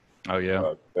 Oh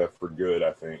yeah. For good,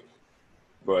 I think.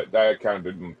 But I kind of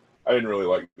didn't. I didn't really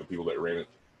like the people that ran it,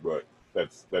 but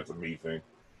that's a me thing.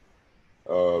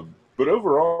 Uh, but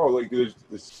overall, like there's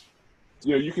this,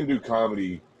 you can do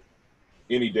comedy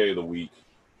any day of the week.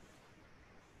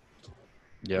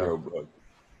 Yeah. But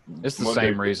It's the Monday.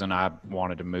 same reason I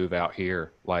wanted to move out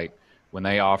here. Like when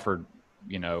they offered,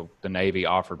 the Navy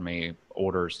offered me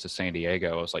orders to San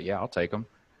Diego, I was like, yeah, I'll take them,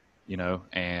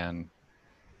 and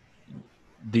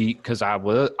because I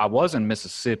was in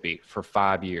Mississippi for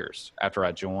 5 years after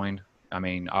I joined. I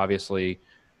mean, obviously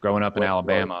growing up in Right.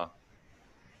 Alabama,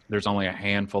 there's only a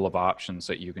handful of options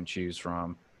that you can choose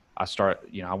from. I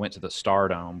went to the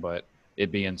Stardome, but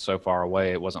it being so far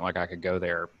away, it wasn't like I could go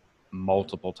there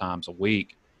multiple times a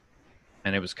week.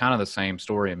 And it was kind of the same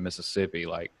story in Mississippi.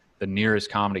 Like the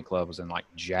nearest comedy club was in like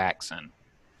Jackson.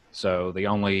 So the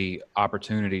only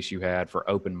opportunities you had for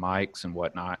open mics and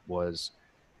whatnot was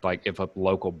like if a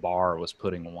local bar was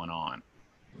putting one on.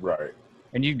 Right.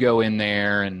 And you'd go in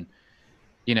there and,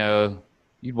 you know,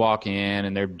 you'd walk in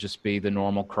and there'd just be the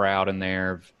normal crowd in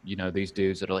there of, these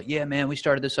dudes that are like, yeah, man, we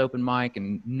started this open mic,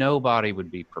 and nobody would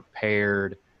be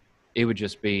prepared. It would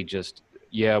just be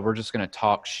yeah, we're just going to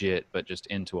talk shit, but just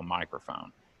into a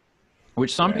microphone,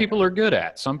 which some Yeah. people are good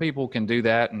at. Some people can do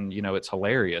that and, it's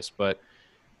hilarious, but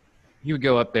you would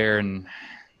go up there and,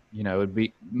 it'd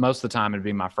be most of the time it'd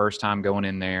be my first time going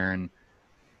in there, and,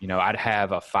 I'd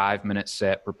have a 5-minute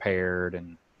set prepared,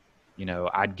 and,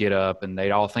 I'd get up and they'd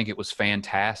all think it was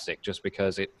fantastic just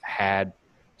because it had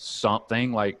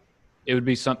something. Like it would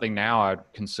be something now I'd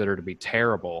consider to be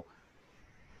terrible,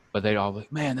 but they'd all be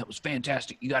like, man, that was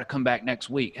fantastic. You got to come back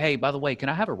next week. Hey, by the way, can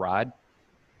I have a ride?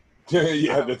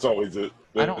 Yeah, that's always it.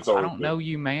 That's I always don't it. know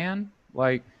you, man.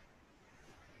 Like,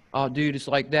 oh, dude, it's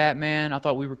like that, man. I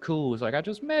thought we were cool. It's like, I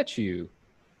just met you,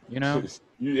 you know?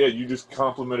 You just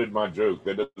complimented my joke.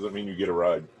 That doesn't mean you get a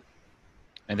ride.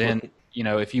 And then,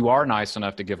 if you are nice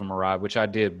enough to give them a ride, which I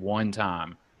did one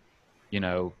time,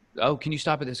 oh, can you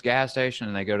stop at this gas station?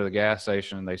 And they go to the gas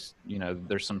station and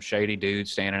there's some shady dude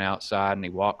standing outside, and he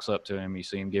walks up to him. You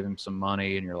see him give him some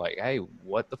money, and you're like, hey,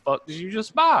 what the fuck did you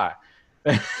just buy?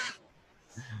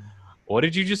 What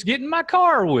did you just get in my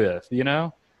car with? Yeah,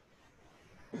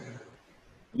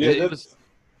 It was,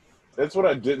 that's what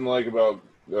I didn't like about.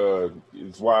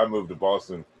 It's why I moved to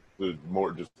Boston. The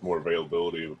more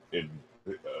availability in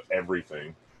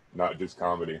everything, not just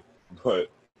comedy.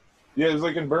 But yeah, it was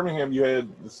like in Birmingham, you had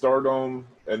the Stardome,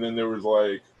 and then there was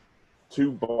like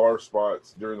 2 bar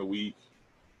spots during the week,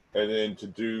 and then to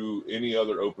do any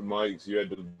other open mics, you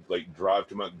had to like drive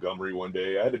to Montgomery one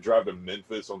day. I had to drive to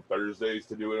Memphis on Thursdays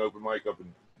to do an open mic up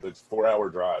in that's 4-hour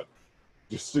drive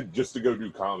just to go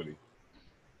do comedy.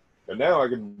 And now I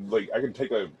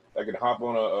can hop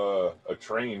on a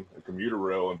train, a commuter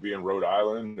rail, and be in Rhode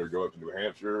Island or go up to New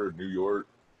Hampshire or New York.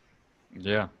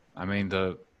 yeah. I mean,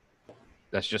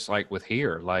 that's just like with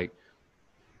here. Like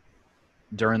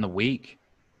during the week,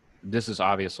 this is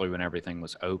obviously when everything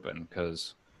was open,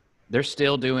 because they're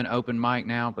still doing open mic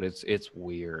now, but it's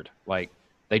weird. Like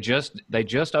they just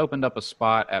opened up a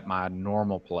spot at my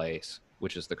normal place,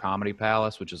 which is the Comedy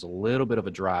Palace, which is a little bit of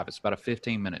a drive. It's about a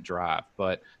 15-minute drive,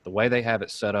 but the way they have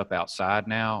it set up outside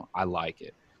now, I like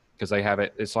it, because they have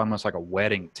it's almost like a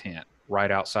wedding tent right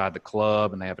outside the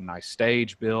club, and they have a nice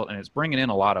stage built, and it's bringing in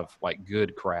a lot of like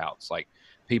good crowds, like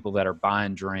people that are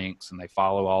buying drinks and they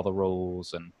follow all the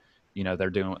rules, and they're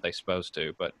doing what they're supposed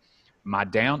to. But my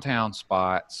downtown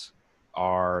spots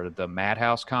are the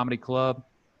Madhouse Comedy Club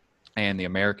and the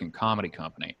American Comedy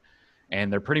Company.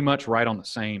 And they're pretty much right on the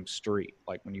same street.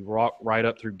 Like when you walk right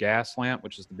up through Gaslamp,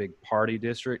 which is the big party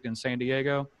district in San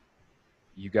Diego,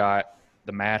 you got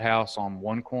the Madhouse on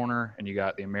one corner and you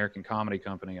got the American Comedy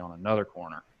Company on another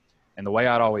corner. And the way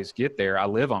I'd always get there, I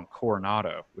live on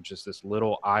Coronado, which is this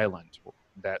little island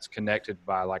that's connected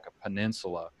by like a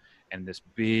peninsula and this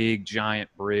big giant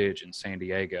bridge in San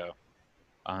Diego.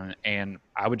 And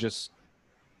I would just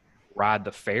ride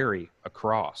the ferry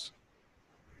across.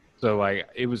 So like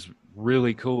it was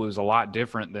really cool. It was a lot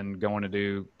different than going to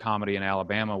do comedy in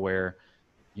Alabama, where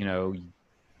you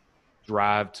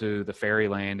drive to the ferry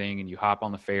landing and you hop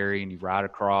on the ferry and you ride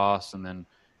across, and then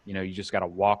you just got to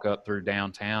walk up through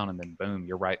downtown, and then boom,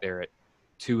 you're right there at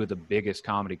two of the biggest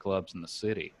comedy clubs in the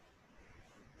city.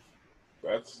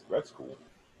 That's cool.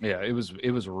 Yeah, it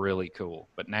was really cool.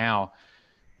 But now,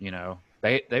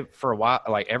 they for a while,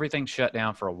 like everything shut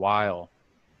down for a while,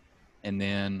 and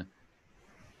then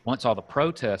once all the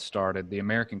protests started, the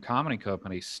American Comedy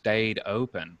Company stayed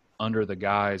open under the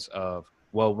guise of,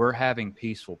 well, we're having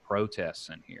peaceful protests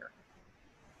in here.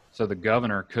 So the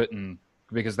governor couldn't,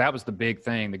 because that was the big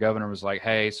thing. The governor was like,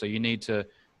 hey, so you need to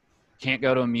can't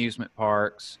go to amusement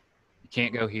parks. You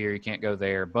can't go here. You can't go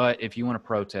there. But if you want to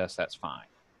protest, that's fine.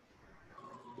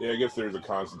 Yeah, I guess there's a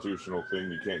constitutional thing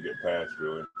you can't get past,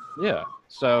 really. Yeah.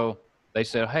 So they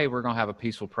said, hey, we're going to have a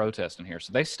peaceful protest in here.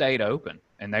 So they stayed open,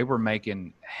 and they were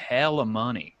making hella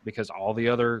money because all the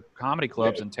other comedy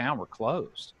clubs in town were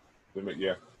closed.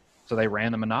 Yeah. So they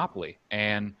ran the monopoly,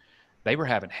 and they were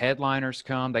having headliners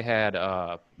come. They had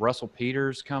Russell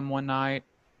Peters come one night,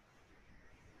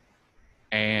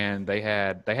 and they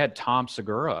had Tom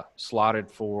Segura slotted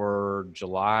for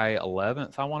July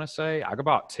 11th, I want to say. I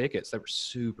bought tickets. They were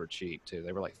super cheap, too.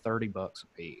 They were like $30 a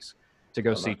piece to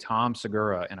go see Tom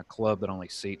Segura in a club that only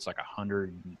seats like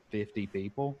 150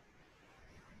 people.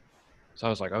 So I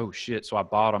was like, oh, shit. So I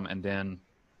bought them, and then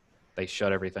they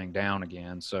shut everything down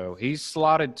again. So he's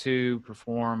slotted to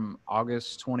perform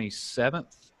August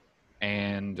 27th,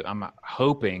 and I'm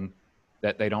hoping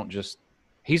that they don't just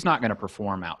 – he's not going to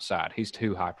perform outside. He's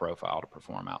too high profile to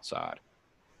perform outside,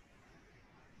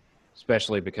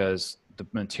 especially because the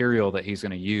material that he's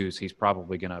going to use, he's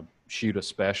probably going to shoot a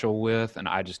special with, and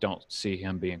I just don't see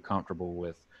him being comfortable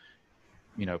with,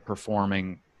 you know,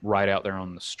 performing right out there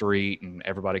on the street and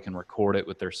everybody can record it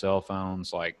with their cell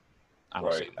phones. Like, I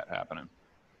don't see that happening.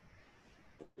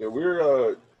 Yeah,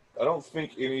 I don't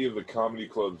think any of the comedy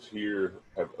clubs here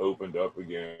have opened up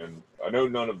again. I know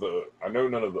none of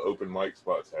the open mic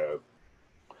spots have.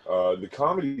 The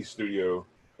Comedy Studio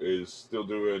is still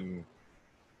doing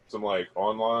some like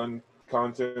online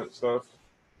content stuff.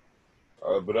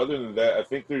 But other than that, I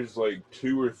think there's like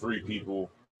 2 or 3 people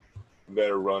that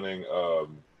are running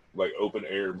like open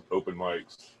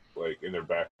mics like in their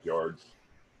backyards.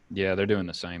 Yeah, they're doing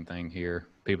the same thing here.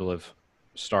 People have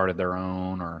started their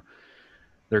own, or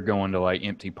they're going to like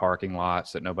empty parking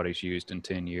lots that nobody's used in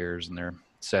 10 years, and they're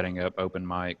setting up open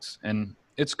mics. And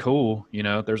it's cool. You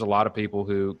know, there's a lot of people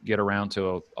who get around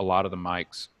to a lot of the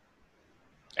mics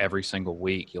every single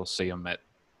week. You'll see them at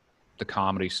the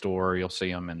Comedy Store. You'll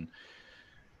see them in,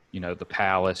 you know, the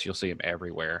Palace. You'll see them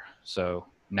everywhere. So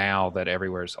now that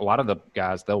everywhere's, a lot of the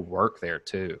guys, they'll work there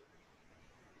too.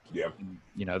 Yeah.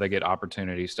 You know, they get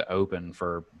opportunities to open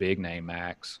for big name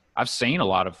acts. I've seen a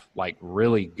lot of like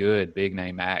really good big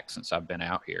name acts since I've been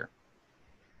out here,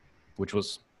 which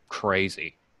was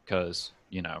crazy because,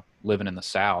 you know, living in the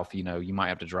South, you know, you might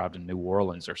have to drive to New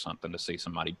Orleans or something to see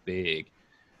somebody big.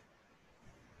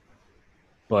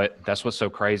 But that's what's so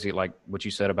crazy, like what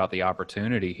you said about the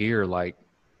opportunity here. Like,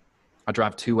 I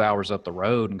drive 2 hours up the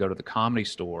road and go to the Comedy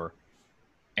Store,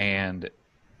 and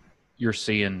you're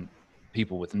seeing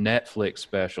people with Netflix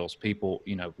specials, people,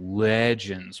 you know,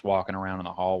 legends walking around in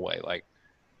the hallway. Like,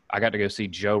 I got to go see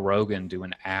Joe Rogan do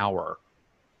an hour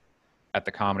at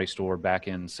the Comedy Store back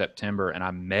in September, and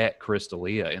I met Chris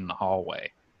D'Elia in the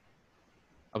hallway.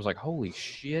 I was like, holy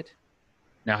shit.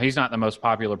 Now, he's not the most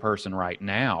popular person right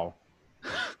now,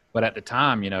 but at the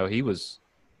time, you know, he was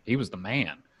the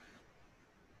man.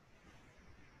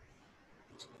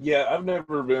 Yeah, I've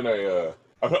never been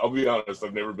I'll be honest,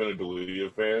 I've never been a D'Elia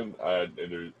fan. And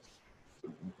there's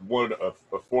a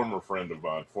former friend of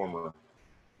mine,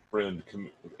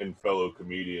 and fellow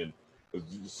comedian, was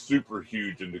super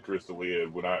huge into Chris D'Elia.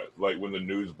 When the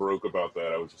news broke about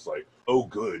that, I was just like, oh,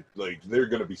 good. Like, they're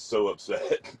going to be so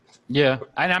upset. Yeah.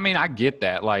 And I mean, I get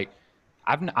that. Like,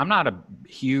 I'm not a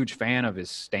huge fan of his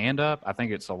stand-up. I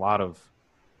think it's a lot of,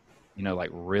 you know, like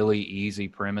really easy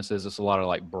premises. It's a lot of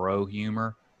like bro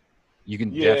humor. You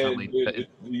can definitely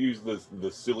use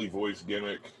the silly voice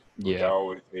gimmick, which I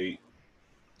always hate.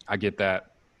 I get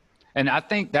that. And I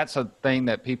think that's a thing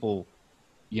that people,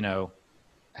 you know,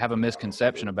 have a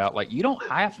misconception about. Like, you don't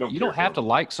have to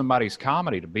like somebody's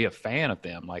comedy to be a fan of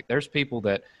them. Like, there's people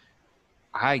that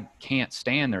I can't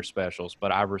stand their specials,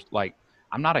 but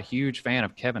I'm not a huge fan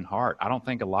of Kevin Hart. I don't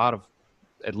think a lot of,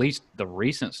 at least the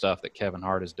recent stuff that Kevin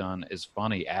Hart has done, is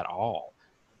funny at all.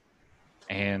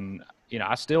 And, you know,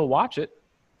 I still watch it.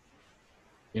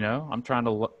 You know, I'm trying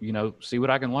to, you know, see what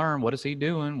I can learn. What is he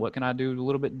doing? What can I do a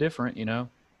little bit different, you know?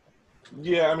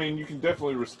 Yeah, I mean, you can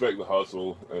definitely respect the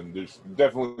hustle, and there's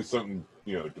definitely something,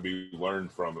 you know, to be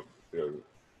learned from it. You know,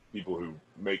 people who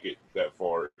make it that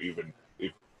far, even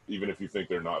if you think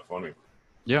they're not funny.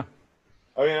 Yeah.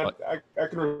 I mean, I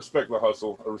can respect the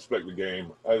hustle. I respect the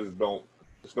game. I just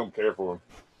don't care for them.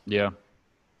 Yeah.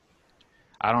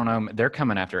 I don't know. They're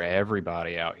coming after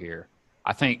everybody out here.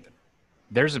 I think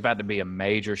there's about to be a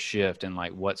major shift in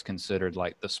like what's considered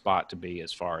like the spot to be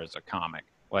as far as a comic.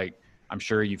 Like, I'm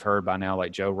sure you've heard by now,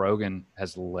 like Joe Rogan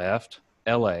has left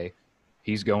LA.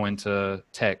 He's going to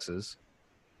Texas.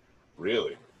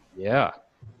 Really? Yeah.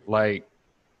 Like,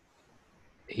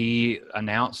 he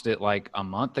announced it like a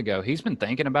month ago. He's been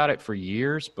thinking about it for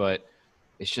years, but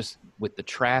it's just with the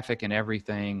traffic and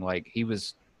everything, like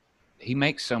he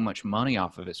makes so much money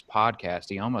off of his podcast,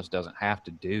 he almost doesn't have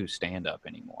to do stand-up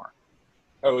anymore.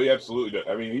 Oh, he absolutely does.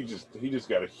 I mean, he just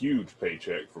got a huge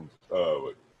paycheck from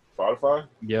Spotify.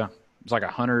 Yeah. It's like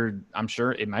 100, I'm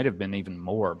sure it might have been even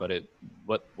more, but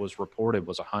what was reported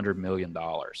was $100 million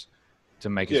to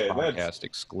make his podcast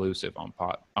exclusive on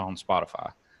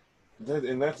Spotify.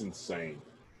 That's insane.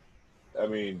 I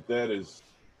mean,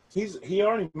 he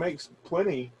already makes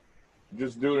plenty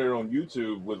just doing it on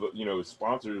YouTube with, you know, his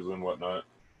sponsors and whatnot.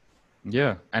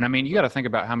 Yeah. And I mean, you got to think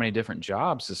about how many different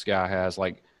jobs this guy has.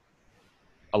 Like,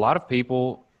 a lot of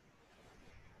people,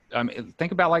 I mean,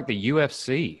 think about like the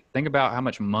UFC. Think about how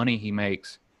much money he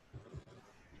makes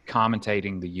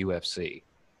commentating the UFC.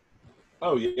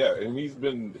 Oh yeah, and he's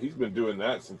been doing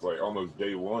that since like almost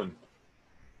day one.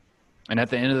 And at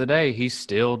the end of the day, he's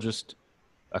still just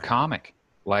a comic.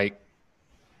 Like,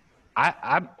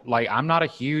 I'm not a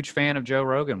huge fan of Joe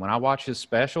Rogan. When I watch his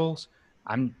specials,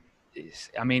 I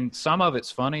mean, some of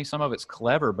it's funny, some of it's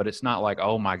clever, but it's not like,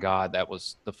 oh my God, that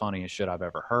was the funniest shit I've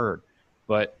ever heard.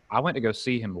 But I went to go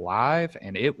see him live,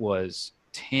 and it was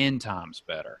 10 times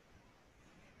better.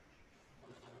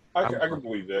 I can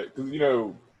believe that because you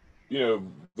know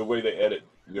the way they edit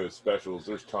specials.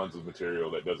 There's tons of material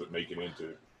that doesn't make it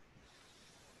into.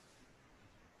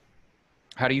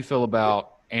 How do you feel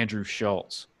about Andrew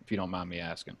Schultz, if you don't mind me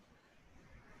asking?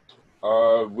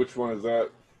 Which one is that?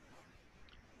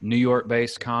 New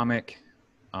York-based comic.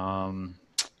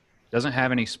 Doesn't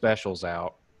have any specials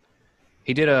out.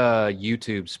 He did a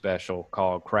YouTube special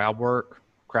called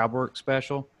Crowdwork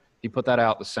special. He put that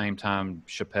out the same time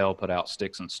Chappelle put out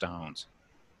Sticks and Stones.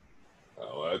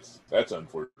 Oh, that's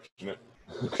unfortunate.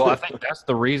 Well, I think that's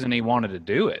the reason he wanted to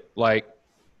do it. Like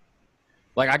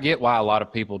I get why a lot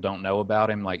of people don't know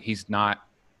about him. Like, he's not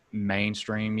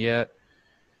mainstream yet.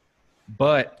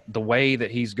 But the way that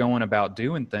he's going about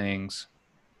doing things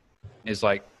is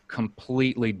like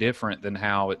completely different than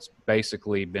how it's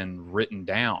basically been written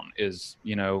down. Is,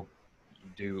 you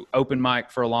do open mic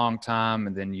for a long time,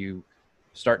 and then you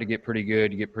start to get pretty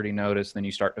good, you get pretty noticed, then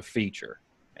you start to feature.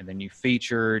 And then you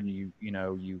feature, and you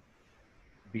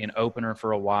be an opener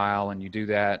for a while, and you do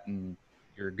that, and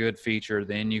you're a good feature,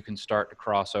 then you can start to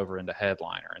cross over into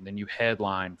headliner. And then you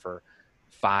headline for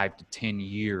 5 to 10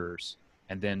 years.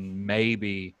 And then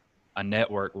maybe a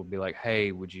network will be like,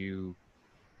 hey, would you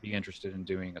be interested in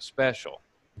doing a special?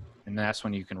 And that's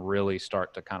when you can really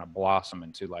start to kind of blossom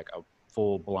into like a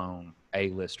full-blown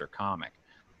A-lister comic.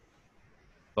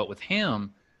 But with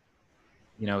him,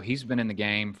 he's been in the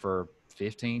game for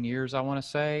 15 years, I want to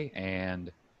say,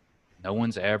 and no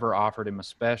one's ever offered him a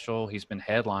special. He's been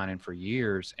headlining for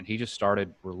years, and he just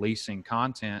started releasing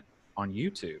content on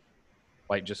YouTube,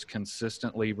 like just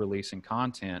consistently releasing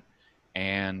content.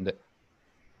 And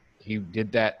he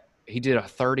did that. He did a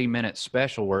 30-minute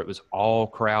special where it was all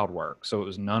crowd work. So it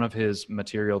was none of his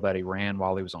material that he ran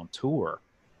while he was on tour.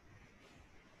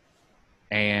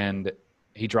 And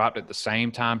he dropped at the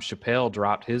same time Chappelle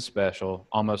dropped his special,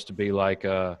 almost to be like,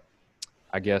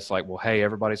 I guess, like, well, hey,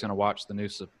 everybody's going to watch the new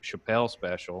Chappelle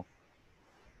special.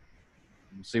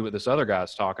 See what this other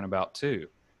guy's talking about, too.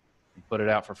 He put it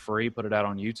out for free, put it out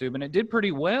on YouTube, and it did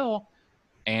pretty well.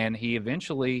 And he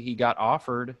got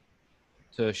offered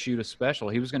to shoot a special.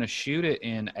 He was going to shoot it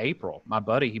in April. My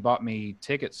buddy, he bought me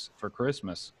tickets for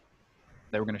Christmas.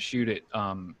 They were going to shoot it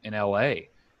in L.A.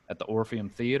 at the Orpheum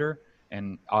Theater.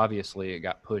 And obviously it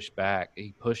got pushed back.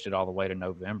 He pushed it all the way to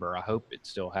November. I hope it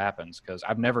still happens because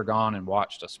I've never gone and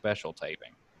watched a special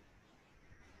taping.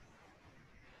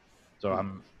 So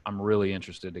I'm really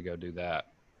interested to go do that.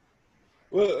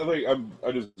 Well,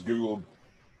 I just Googled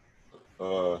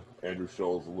Andrew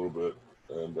Schultz a little bit,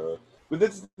 and but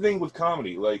that's the thing with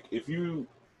comedy. Like, there's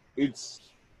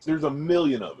a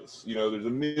million of us. There's a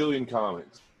million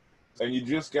comics, and you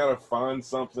just gotta find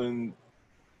something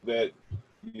that.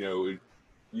 You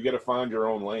got to find your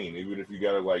own lane, even if you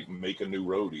got to like make a new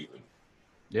road. Even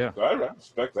so I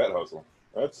respect that hustle.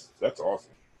 That's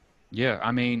awesome. Yeah,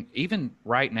 I mean, even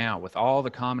right now with all the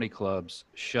comedy clubs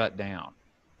shut down,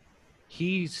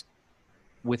 he's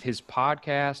with his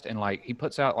podcast, and like he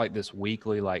puts out like this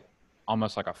weekly, like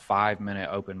almost like a 5-minute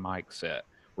open mic set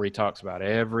where he talks about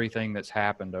everything that's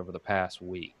happened over the past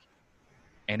week,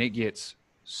 and it gets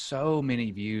so many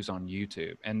views on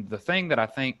YouTube. And the thing that I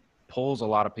think pulls a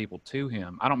lot of people to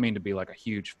him. I don't mean to be like a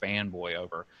huge fanboy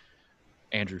over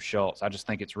Andrew Schultz. I just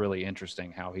think it's really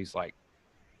interesting how he's like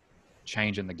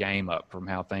changing the game up from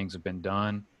how things have been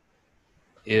done.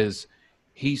 Is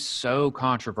he's so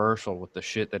controversial with the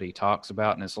shit that he talks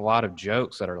about, and it's a lot of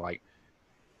jokes that are like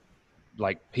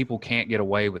like people can't get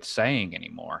away with saying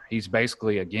anymore. He's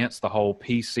basically against the whole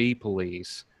PC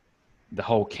police, the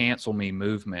whole cancel me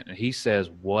movement, and he says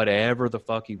whatever the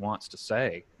fuck he wants to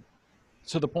say.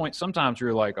 To the point sometimes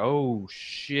you're like, oh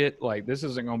shit, like this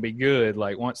isn't going to be good.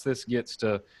 Like once this gets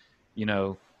to, you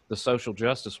know, the social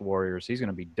justice warriors, he's going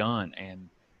to be done. And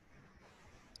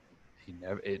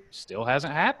it still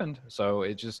hasn't happened. So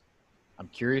I'm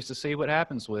curious to see what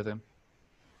happens with him.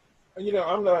 You know,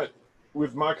 I'm not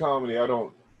with my comedy. I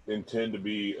don't intend to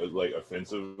be like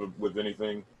offensive with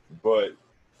anything, but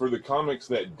for the comics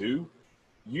that do,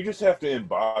 you just have to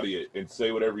embody it and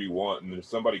say whatever you want. And if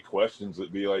somebody questions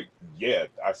it, be like, "Yeah,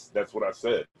 that's what I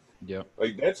said." Yeah,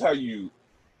 like that's how you.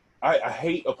 I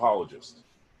hate apologists.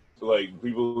 Like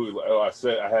people who, oh,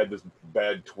 I had this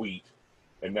bad tweet,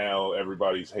 and now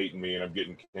everybody's hating me, and I'm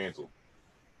getting canceled.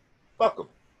 Fuck them.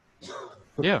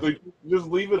 yeah. Like, just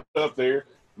leave it up there.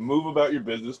 Move about your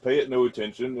business, pay it no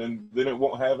attention, and then it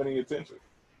won't have any attention.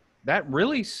 That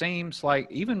really seems like,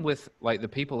 even with like the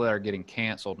people that are getting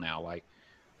canceled now, like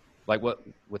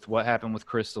what happened with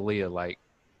Chris D'Elia, like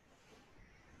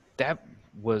that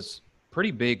was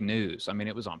pretty big news. I mean,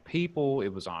 it was on People, it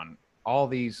was on all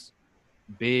these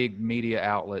big media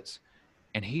outlets,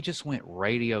 and he just went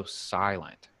radio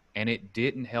silent, and it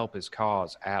didn't help his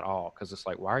cause at all. Because it's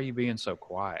like, why are you being so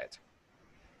quiet?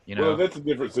 You Well, know? that's a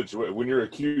different situation. When you're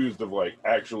accused of like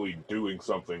actually doing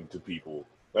something to people,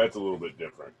 that's a little bit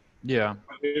different. Yeah.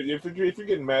 If you're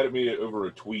getting mad at me over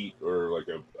a tweet or like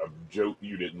a joke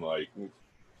you didn't like,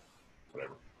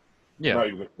 whatever. Yeah. I'm not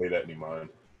even gonna pay that any mind.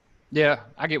 Yeah,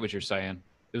 I get what you're saying.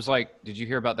 It was like, did you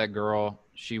hear about that girl?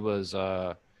 She was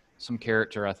some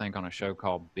character, I think, on a show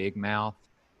called Big Mouth,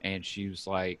 and she was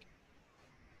like,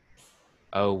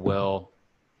 "Oh well,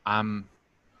 I'm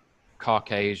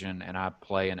Caucasian and I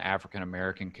play an African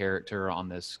American character on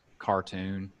this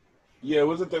cartoon." Yeah,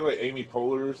 wasn't there like Amy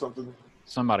Poehler or something?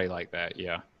 Somebody like that,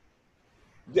 yeah.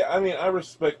 Yeah, I mean, I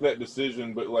respect that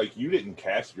decision, but like, you didn't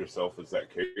cast yourself as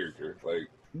that character. Like,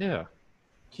 Yeah.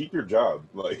 keep your job.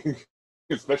 Like,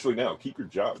 especially now, keep your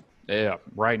job. Yeah,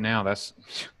 right now that's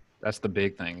the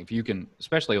big thing. If you can,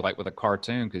 especially like with a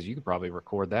cartoon, because you could probably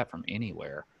record that from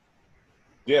anywhere.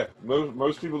 Yeah,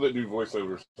 most people that do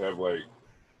voiceovers have like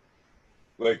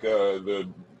the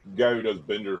guy who does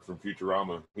Bender from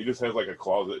Futurama. He just has like a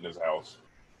closet in his house.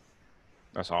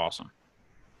 That's awesome.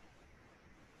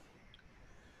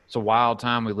 It's a wild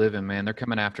time we live in, man. They're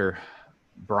coming after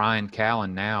Brian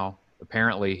Callen now.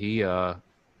 Apparently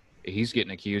he's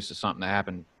getting accused of something that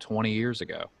happened 20 years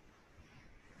ago.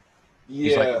 Yeah,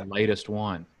 He's like the latest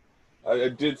one. I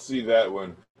did see that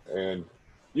one, and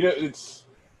you know,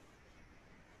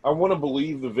 I want to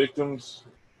believe the victims,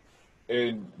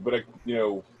 but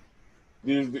you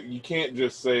can't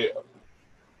just say,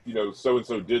 so and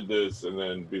so did this, and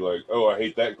then be like, oh, I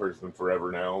hate that person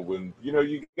forever now. When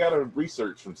you got to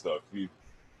research some stuff. You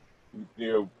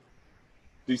know,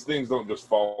 these things don't just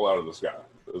fall out of the sky.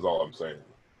 Is all I'm saying.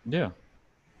 Yeah.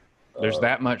 There's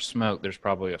that much smoke. There's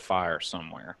probably a fire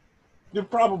somewhere. There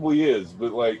probably is,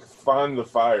 but like, find the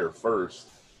fire first.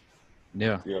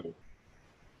 Yeah. Yeah.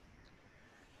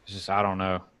 It's just, I don't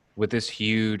know. With this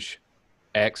huge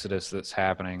exodus that's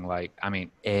happening, like, I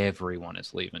mean, everyone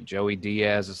is leaving. Joey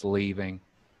Diaz is leaving.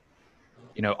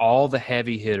 You know, all the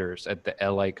heavy hitters at the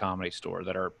LA Comedy Store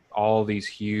that are all these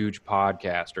huge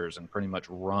podcasters and pretty much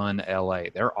run LA,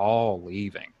 they're all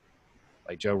leaving.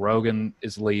 Like Joe Rogan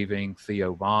is leaving.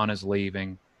 Theo Von is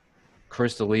leaving.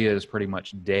 Chris D'Elia is pretty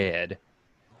much dead.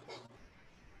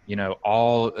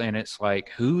 And it's like,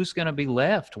 who's going to be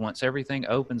left once everything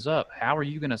opens up? How are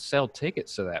you going to sell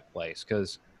tickets to that place?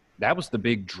 Because that was the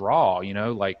big draw,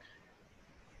 like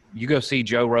you go see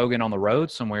Joe Rogan on the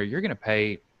road somewhere, you're going to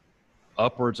pay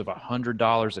upwards of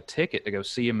 $100 a ticket to go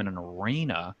see him in an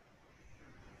arena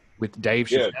with Dave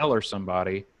Chappelle or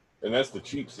somebody. And that's the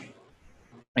cheap seat.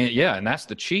 And that's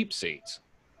the cheap seats.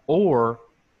 Or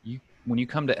when you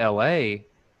come to LA,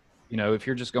 if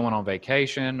you're just going on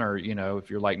vacation, or, if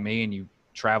you're like me and you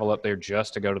travel up there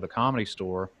just to go to the Comedy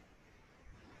Store,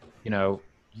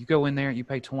 you go in there, you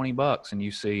pay $20 and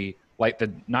you see, like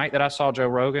the night that I saw Joe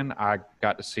Rogan, I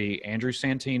got to see Andrew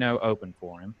Santino open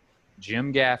for him,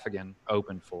 Jim Gaffigan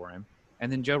opened for him,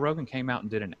 and then Joe Rogan came out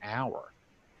and did an hour.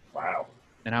 Wow.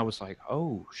 And I was like,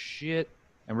 oh shit.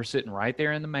 And we're sitting right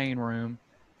there in the main room.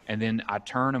 And then I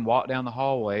turn and walk down the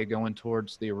hallway going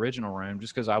towards the original room,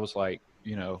 just because I was like,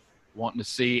 wanting to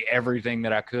see everything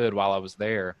that I could while I was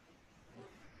there.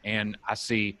 And I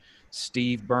see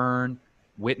Steve Byrne,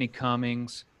 Whitney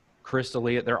Cummings, Chris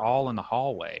D'Elia, they're all in the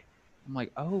hallway. I'm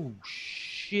like, oh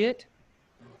shit.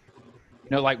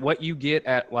 Like what you get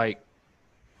at like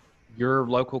your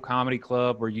local comedy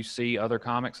club where you see other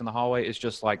comics in the hallway is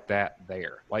just like that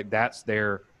there. Like that's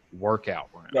their workout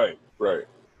room. Right, right.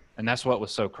 And that's what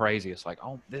was so crazy. It's like,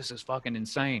 oh, this is fucking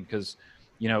insane. Because,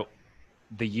 you know,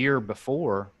 the year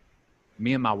before,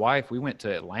 me and my wife, we went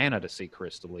to Atlanta to see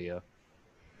Chris D'Elia.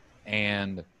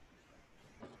 And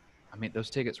I mean, those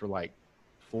tickets were like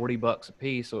 $40 a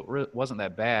piece. So it wasn't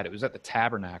that bad. It was at the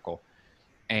Tabernacle.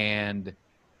 And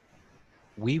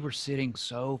we were sitting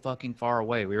so fucking far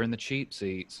away. We were in the cheap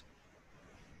seats.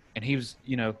 And he was,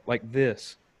 you know, like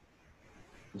this.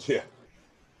 Yeah.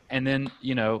 And then,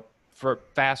 you know, for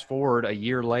fast forward a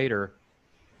year later,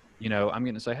 you know, I'm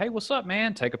going to say, hey, what's up,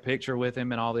 man? Take a picture with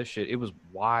him and all this shit. It was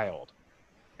wild.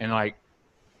 And like,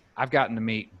 I've gotten to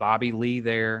meet Bobby Lee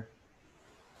there.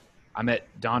 I met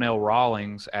Donnell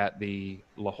Rawlings at the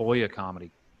La Jolla Comedy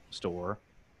Store.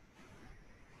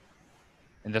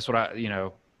 And that's what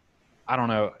I don't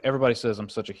know. Everybody says I'm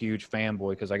such a huge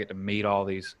fanboy because I get to meet all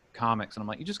these comics. And I'm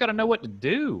like, you just got to know what to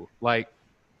do. Like,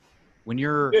 when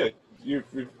you're... Yeah,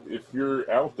 if you're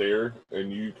out there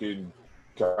and you can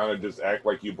kind of just act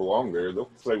like you belong there, they'll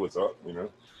say what's up, you know?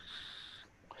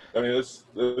 I mean,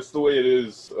 that's the way it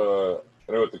is. I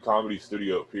know at the comedy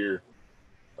studio up here,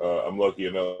 I'm lucky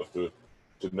enough to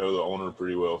know the owner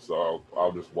pretty well, so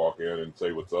I'll just walk in and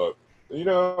say what's up. And, you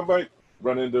know, I might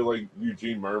run into like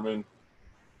Eugene Merman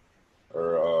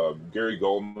or Gary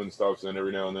Goldman stops in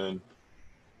every now and then,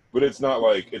 but it's not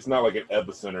like an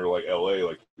epicenter like LA,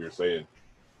 like you're saying.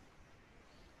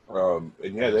 And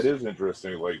yeah, that is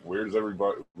interesting. Like, where's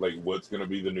everybody? Like, what's going to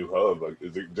be the new hub? Like,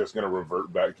 is it just going to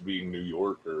revert back to being New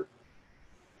York, or?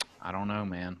 I don't know,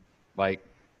 man. Like,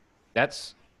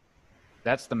 that's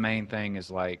the main thing. Is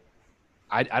like,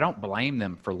 I don't blame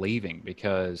them for leaving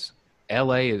because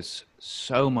LA is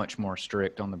so much more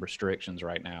strict on the restrictions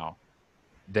right now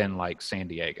than like San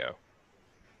Diego.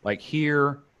 Like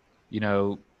here, you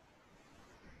know,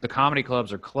 the comedy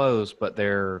clubs are closed, but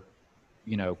they're,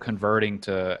 you know, converting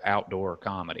to outdoor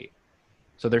comedy.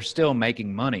 So they're still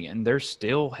making money and there's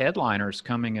still headliners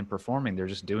coming and performing. They're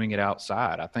just doing it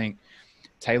outside. I think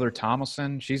Taylor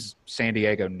Thomason, she's San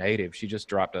Diego native. She just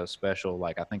dropped a special,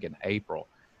 like, I think in April,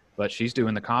 but she's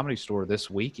doing the Comedy Store this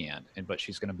weekend, but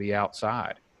she's going to be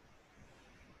outside.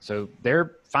 So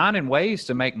they're finding ways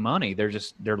to make money. They're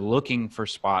looking for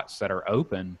spots that are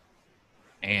open.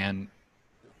 And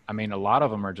I mean, a lot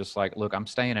of them are just like, look, I'm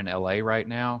staying in LA right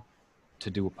now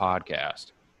to do a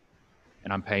podcast.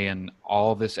 And I'm paying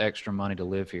all this extra money to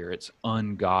live here. It's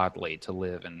ungodly to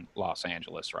live in Los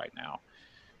Angeles right now.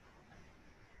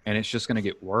 And it's just going to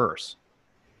get worse.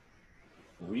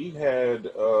 We had,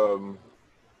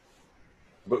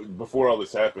 but before all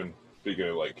this happened, speaking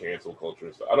of like cancel culture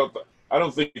and stuff, I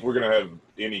don't think we're gonna have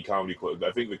any comedy clubs.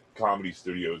 I think the comedy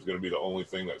studio is gonna be the only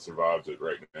thing that survives it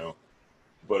right now.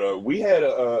 But we had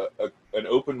an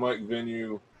open mic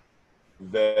venue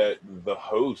that the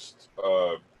host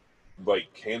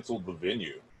like canceled the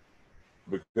venue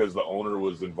because the owner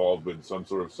was involved in some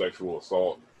sort of sexual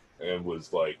assault and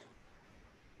was like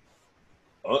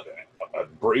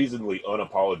brazenly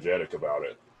unapologetic about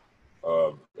it.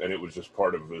 And it was just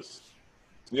part of this,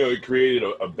 you know, it created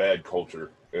a bad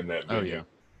culture in that venue. Oh,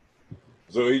 yeah.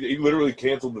 So he literally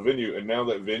canceled the venue, and now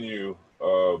that venue,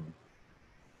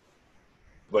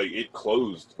 like, it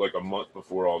closed like a month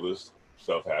before all this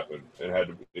stuff happened,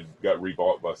 and it got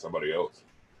rebought by somebody else.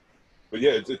 But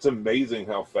yeah, it's amazing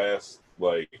how fast,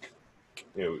 like,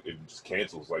 you know, it just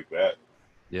cancels like that.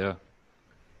 Yeah.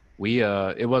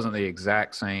 It wasn't the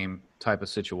exact same type of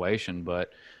situation,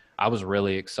 but I was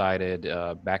really excited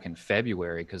back in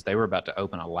February because they were about to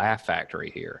open a Laugh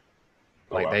Factory here.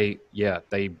 Like, wow.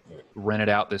 they rented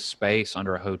out this space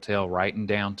under a hotel right in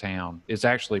downtown. It's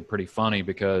actually pretty funny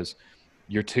because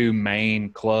your two main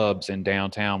clubs in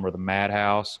downtown were the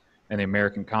Madhouse and the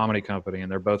American Comedy Company,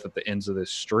 and they're both at the ends of this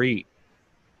street.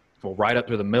 Well, right up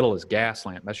through the middle is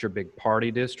Gaslamp. That's your big party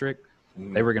district.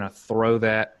 Mm. They were going to throw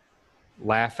that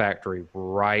Laugh Factory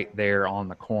right there on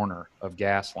the corner of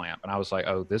Gaslamp. And I was like,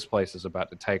 oh, this place is about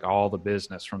to take all the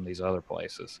business from these other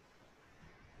places.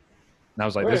 And I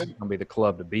was like, this is going to be the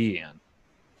club to be in.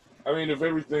 I mean, if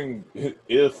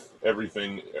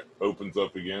everything opens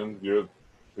up again,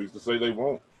 who's to say they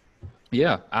won't?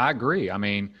 Yeah, I agree. I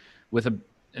mean,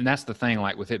 and that's the thing,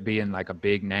 like with it being like a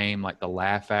big name, like the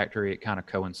Laugh Factory, it kind of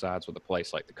coincides with a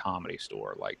place like the Comedy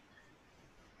Store. Like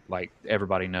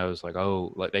everybody knows, like,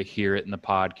 oh, like they hear it in the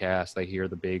podcast, they hear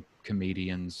the big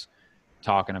comedians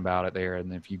talking about it there.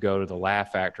 And if you go to the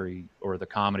Laugh Factory or the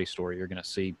Comedy Store, you're going to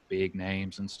see big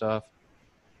names and stuff.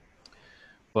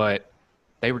 But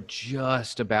They were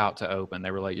just about to open.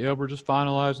 They were like, yeah, we're just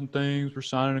finalizing things. We're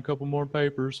signing a couple more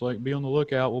papers. Like, be on the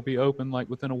lookout. We'll be open like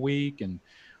within a week. And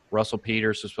Russell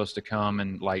Peters was supposed to come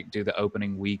and like do the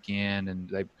opening weekend, and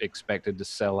they expected to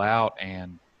sell out.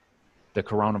 And the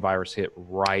coronavirus hit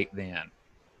right then.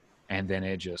 And then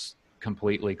it just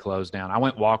completely closed down. I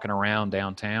went walking around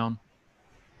downtown.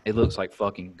 It looks like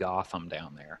fucking Gotham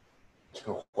down there.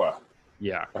 Oh, wow.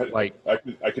 Yeah. I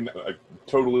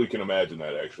totally can imagine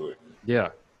that, actually. Yeah.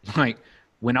 Like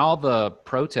when all the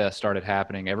protests started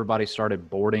happening, everybody started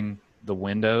boarding the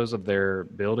windows of their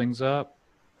buildings up.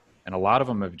 And a lot of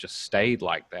them have just stayed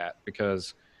like that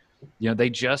because, they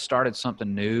just started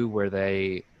something new where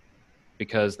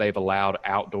because they've allowed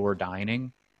outdoor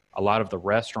dining, a lot of the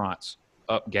restaurants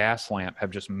up Gaslamp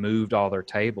have just moved all their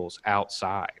tables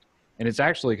outside. And it's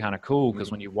actually kind of cool because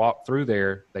when you walk through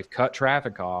there, they've cut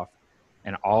traffic off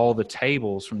and all the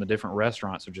tables from the different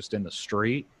restaurants are just in the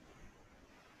street.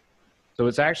 So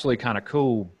it's actually kind of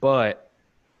cool, but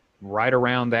right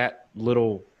around that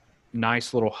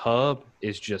nice little hub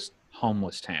is just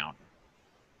homeless town.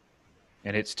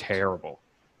 And it's terrible.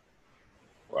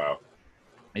 Wow.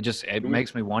 It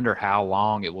makes me wonder how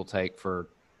long it will take for,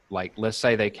 like, let's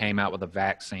say they came out with a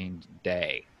vaccine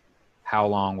today. How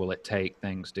long will it take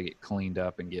things to get cleaned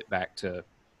up and get back to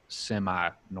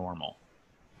semi-normal?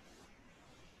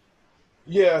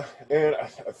 Yeah, and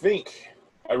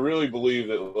I really believe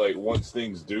that, like, once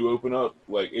things do open up,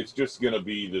 like, it's just going to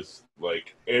be this,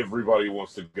 like, everybody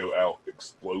wants to go out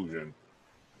explosion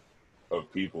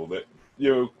of people that,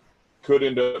 could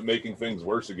end up making things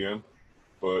worse again.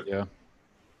 But, yeah,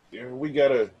 we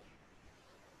gotta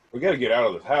get out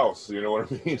of the house, you know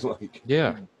what I mean? Like,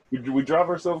 yeah. We drive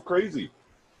ourselves crazy.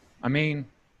 I mean,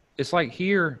 it's like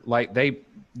here, like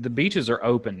the beaches are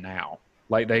open now.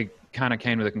 Like they kind of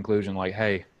came to the conclusion, like,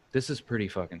 hey, this is pretty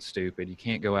fucking stupid. You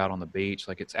can't go out on the beach.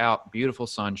 Like it's out, beautiful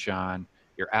sunshine.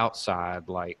 You're outside.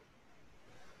 Like,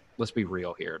 let's be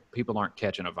real here. People aren't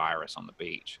catching a virus on the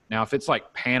beach. Now, if it's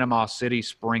like Panama City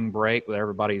spring break where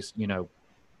everybody's,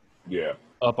 yeah,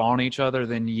 up on each other,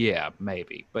 then yeah,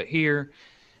 maybe. But here,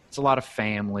 it's a lot of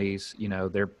families,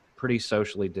 they're pretty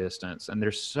socially distanced and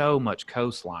there's so much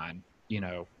coastline,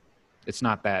 it's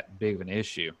not that big of an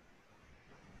issue.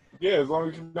 Yeah, as long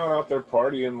as you're not out there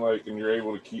partying, like, and you're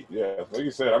able to keep, like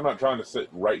you said, I'm not trying to sit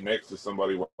right next to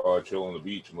somebody while I chill on the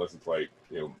beach unless it's like,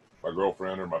 my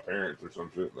girlfriend or my parents or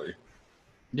some shit. Like,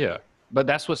 yeah, but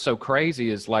that's what's so crazy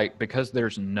is like because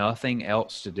there's nothing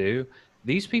else to do,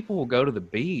 these people will go to the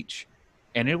beach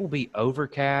and it will be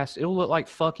overcast. It'll look like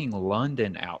fucking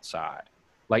London outside.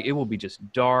 Like it will be just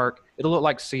dark. It'll look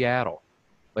like Seattle.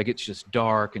 Like it's just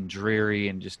dark and dreary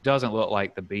and just doesn't look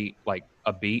like like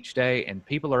a beach day. And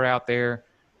people are out there,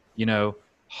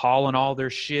 hauling all their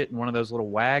shit in one of those little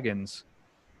wagons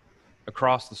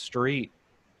across the street.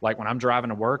 Like when I'm driving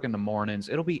to work in the mornings,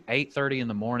 it'll be 8:30 in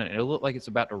the morning and it'll look like it's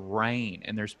about to rain.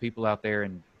 And there's people out there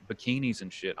in bikinis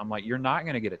and shit. I'm like, you're not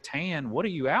going to get a tan. What are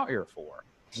you out here for?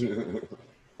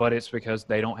 But it's because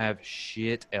they don't have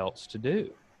shit else to do.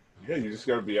 Yeah, you just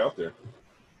got to be out there.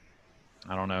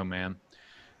 I don't know, man.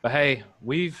 But hey,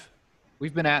 we've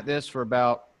been at this for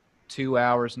about 2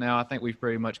 hours now. I think we've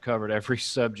pretty much covered every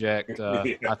subject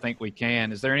Yeah. I think we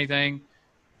can. Is there anything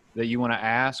that you want to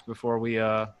ask before we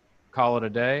call it a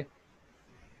day?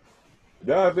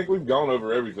 Yeah, I think we've gone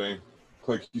over everything,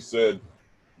 like you said.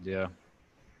 Yeah.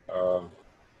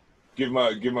 Give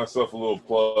myself a little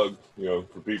plug,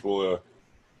 for people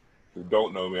who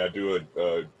don't know me. I do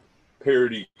a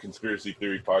parody conspiracy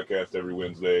theory podcast every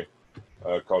Wednesday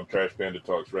called Trash Panda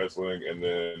Talks Wrestling, and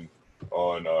then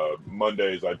on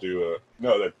Mondays I do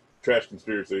the Trash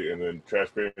Conspiracy, and then Trash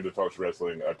Panda Talks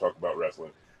Wrestling. I talk about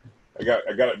wrestling. I got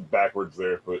it backwards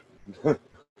there, but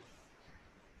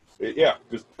yeah,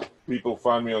 just people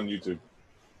find me on YouTube.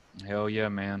 Hell yeah,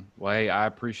 man. Well, hey, I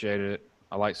appreciate it.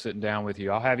 I like sitting down with you.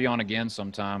 I'll have you on again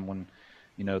sometime when,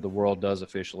 the world does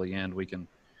officially end. We can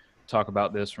talk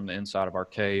about this from the inside of our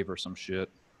cave or some shit.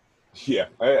 Yeah,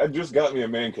 I just got me a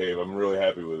man cave. I'm really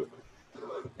happy with it.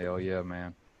 Hell yeah,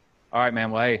 man. All right,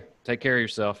 man. Well, hey, take care of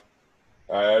yourself.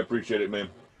 I appreciate it, man.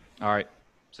 All right.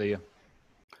 See ya.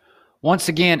 Once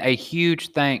again, a huge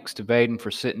thanks to Vaiden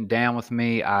for sitting down with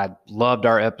me. I loved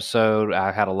our episode.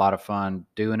 I had a lot of fun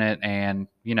doing it. And,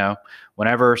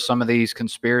 whenever some of these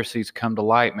conspiracies come to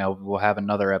light, we'll have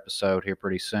another episode here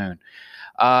pretty soon.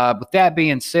 With that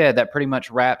being said, that pretty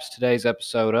much wraps today's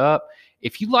episode up.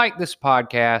 If you like this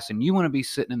podcast and you want to be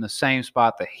sitting in the same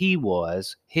spot that he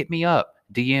was, hit me up,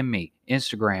 DM me,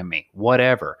 Instagram me,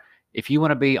 whatever. If you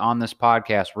want to be on this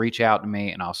podcast, reach out to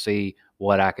me and I'll see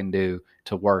what I can do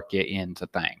to work it into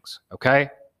things. Okay?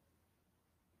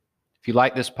 If you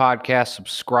like this podcast,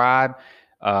 subscribe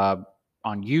on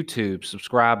YouTube,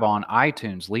 subscribe on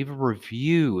iTunes, leave a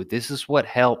review. This is what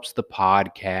helps the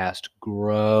podcast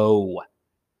grow.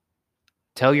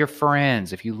 Tell your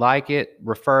friends. If you like it,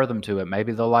 refer them to it.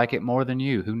 Maybe they'll like it more than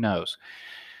you. Who knows?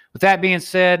 With that being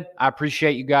said, I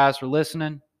appreciate you guys for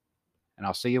listening, and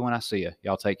I'll see you when I see you.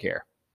 Y'all take care.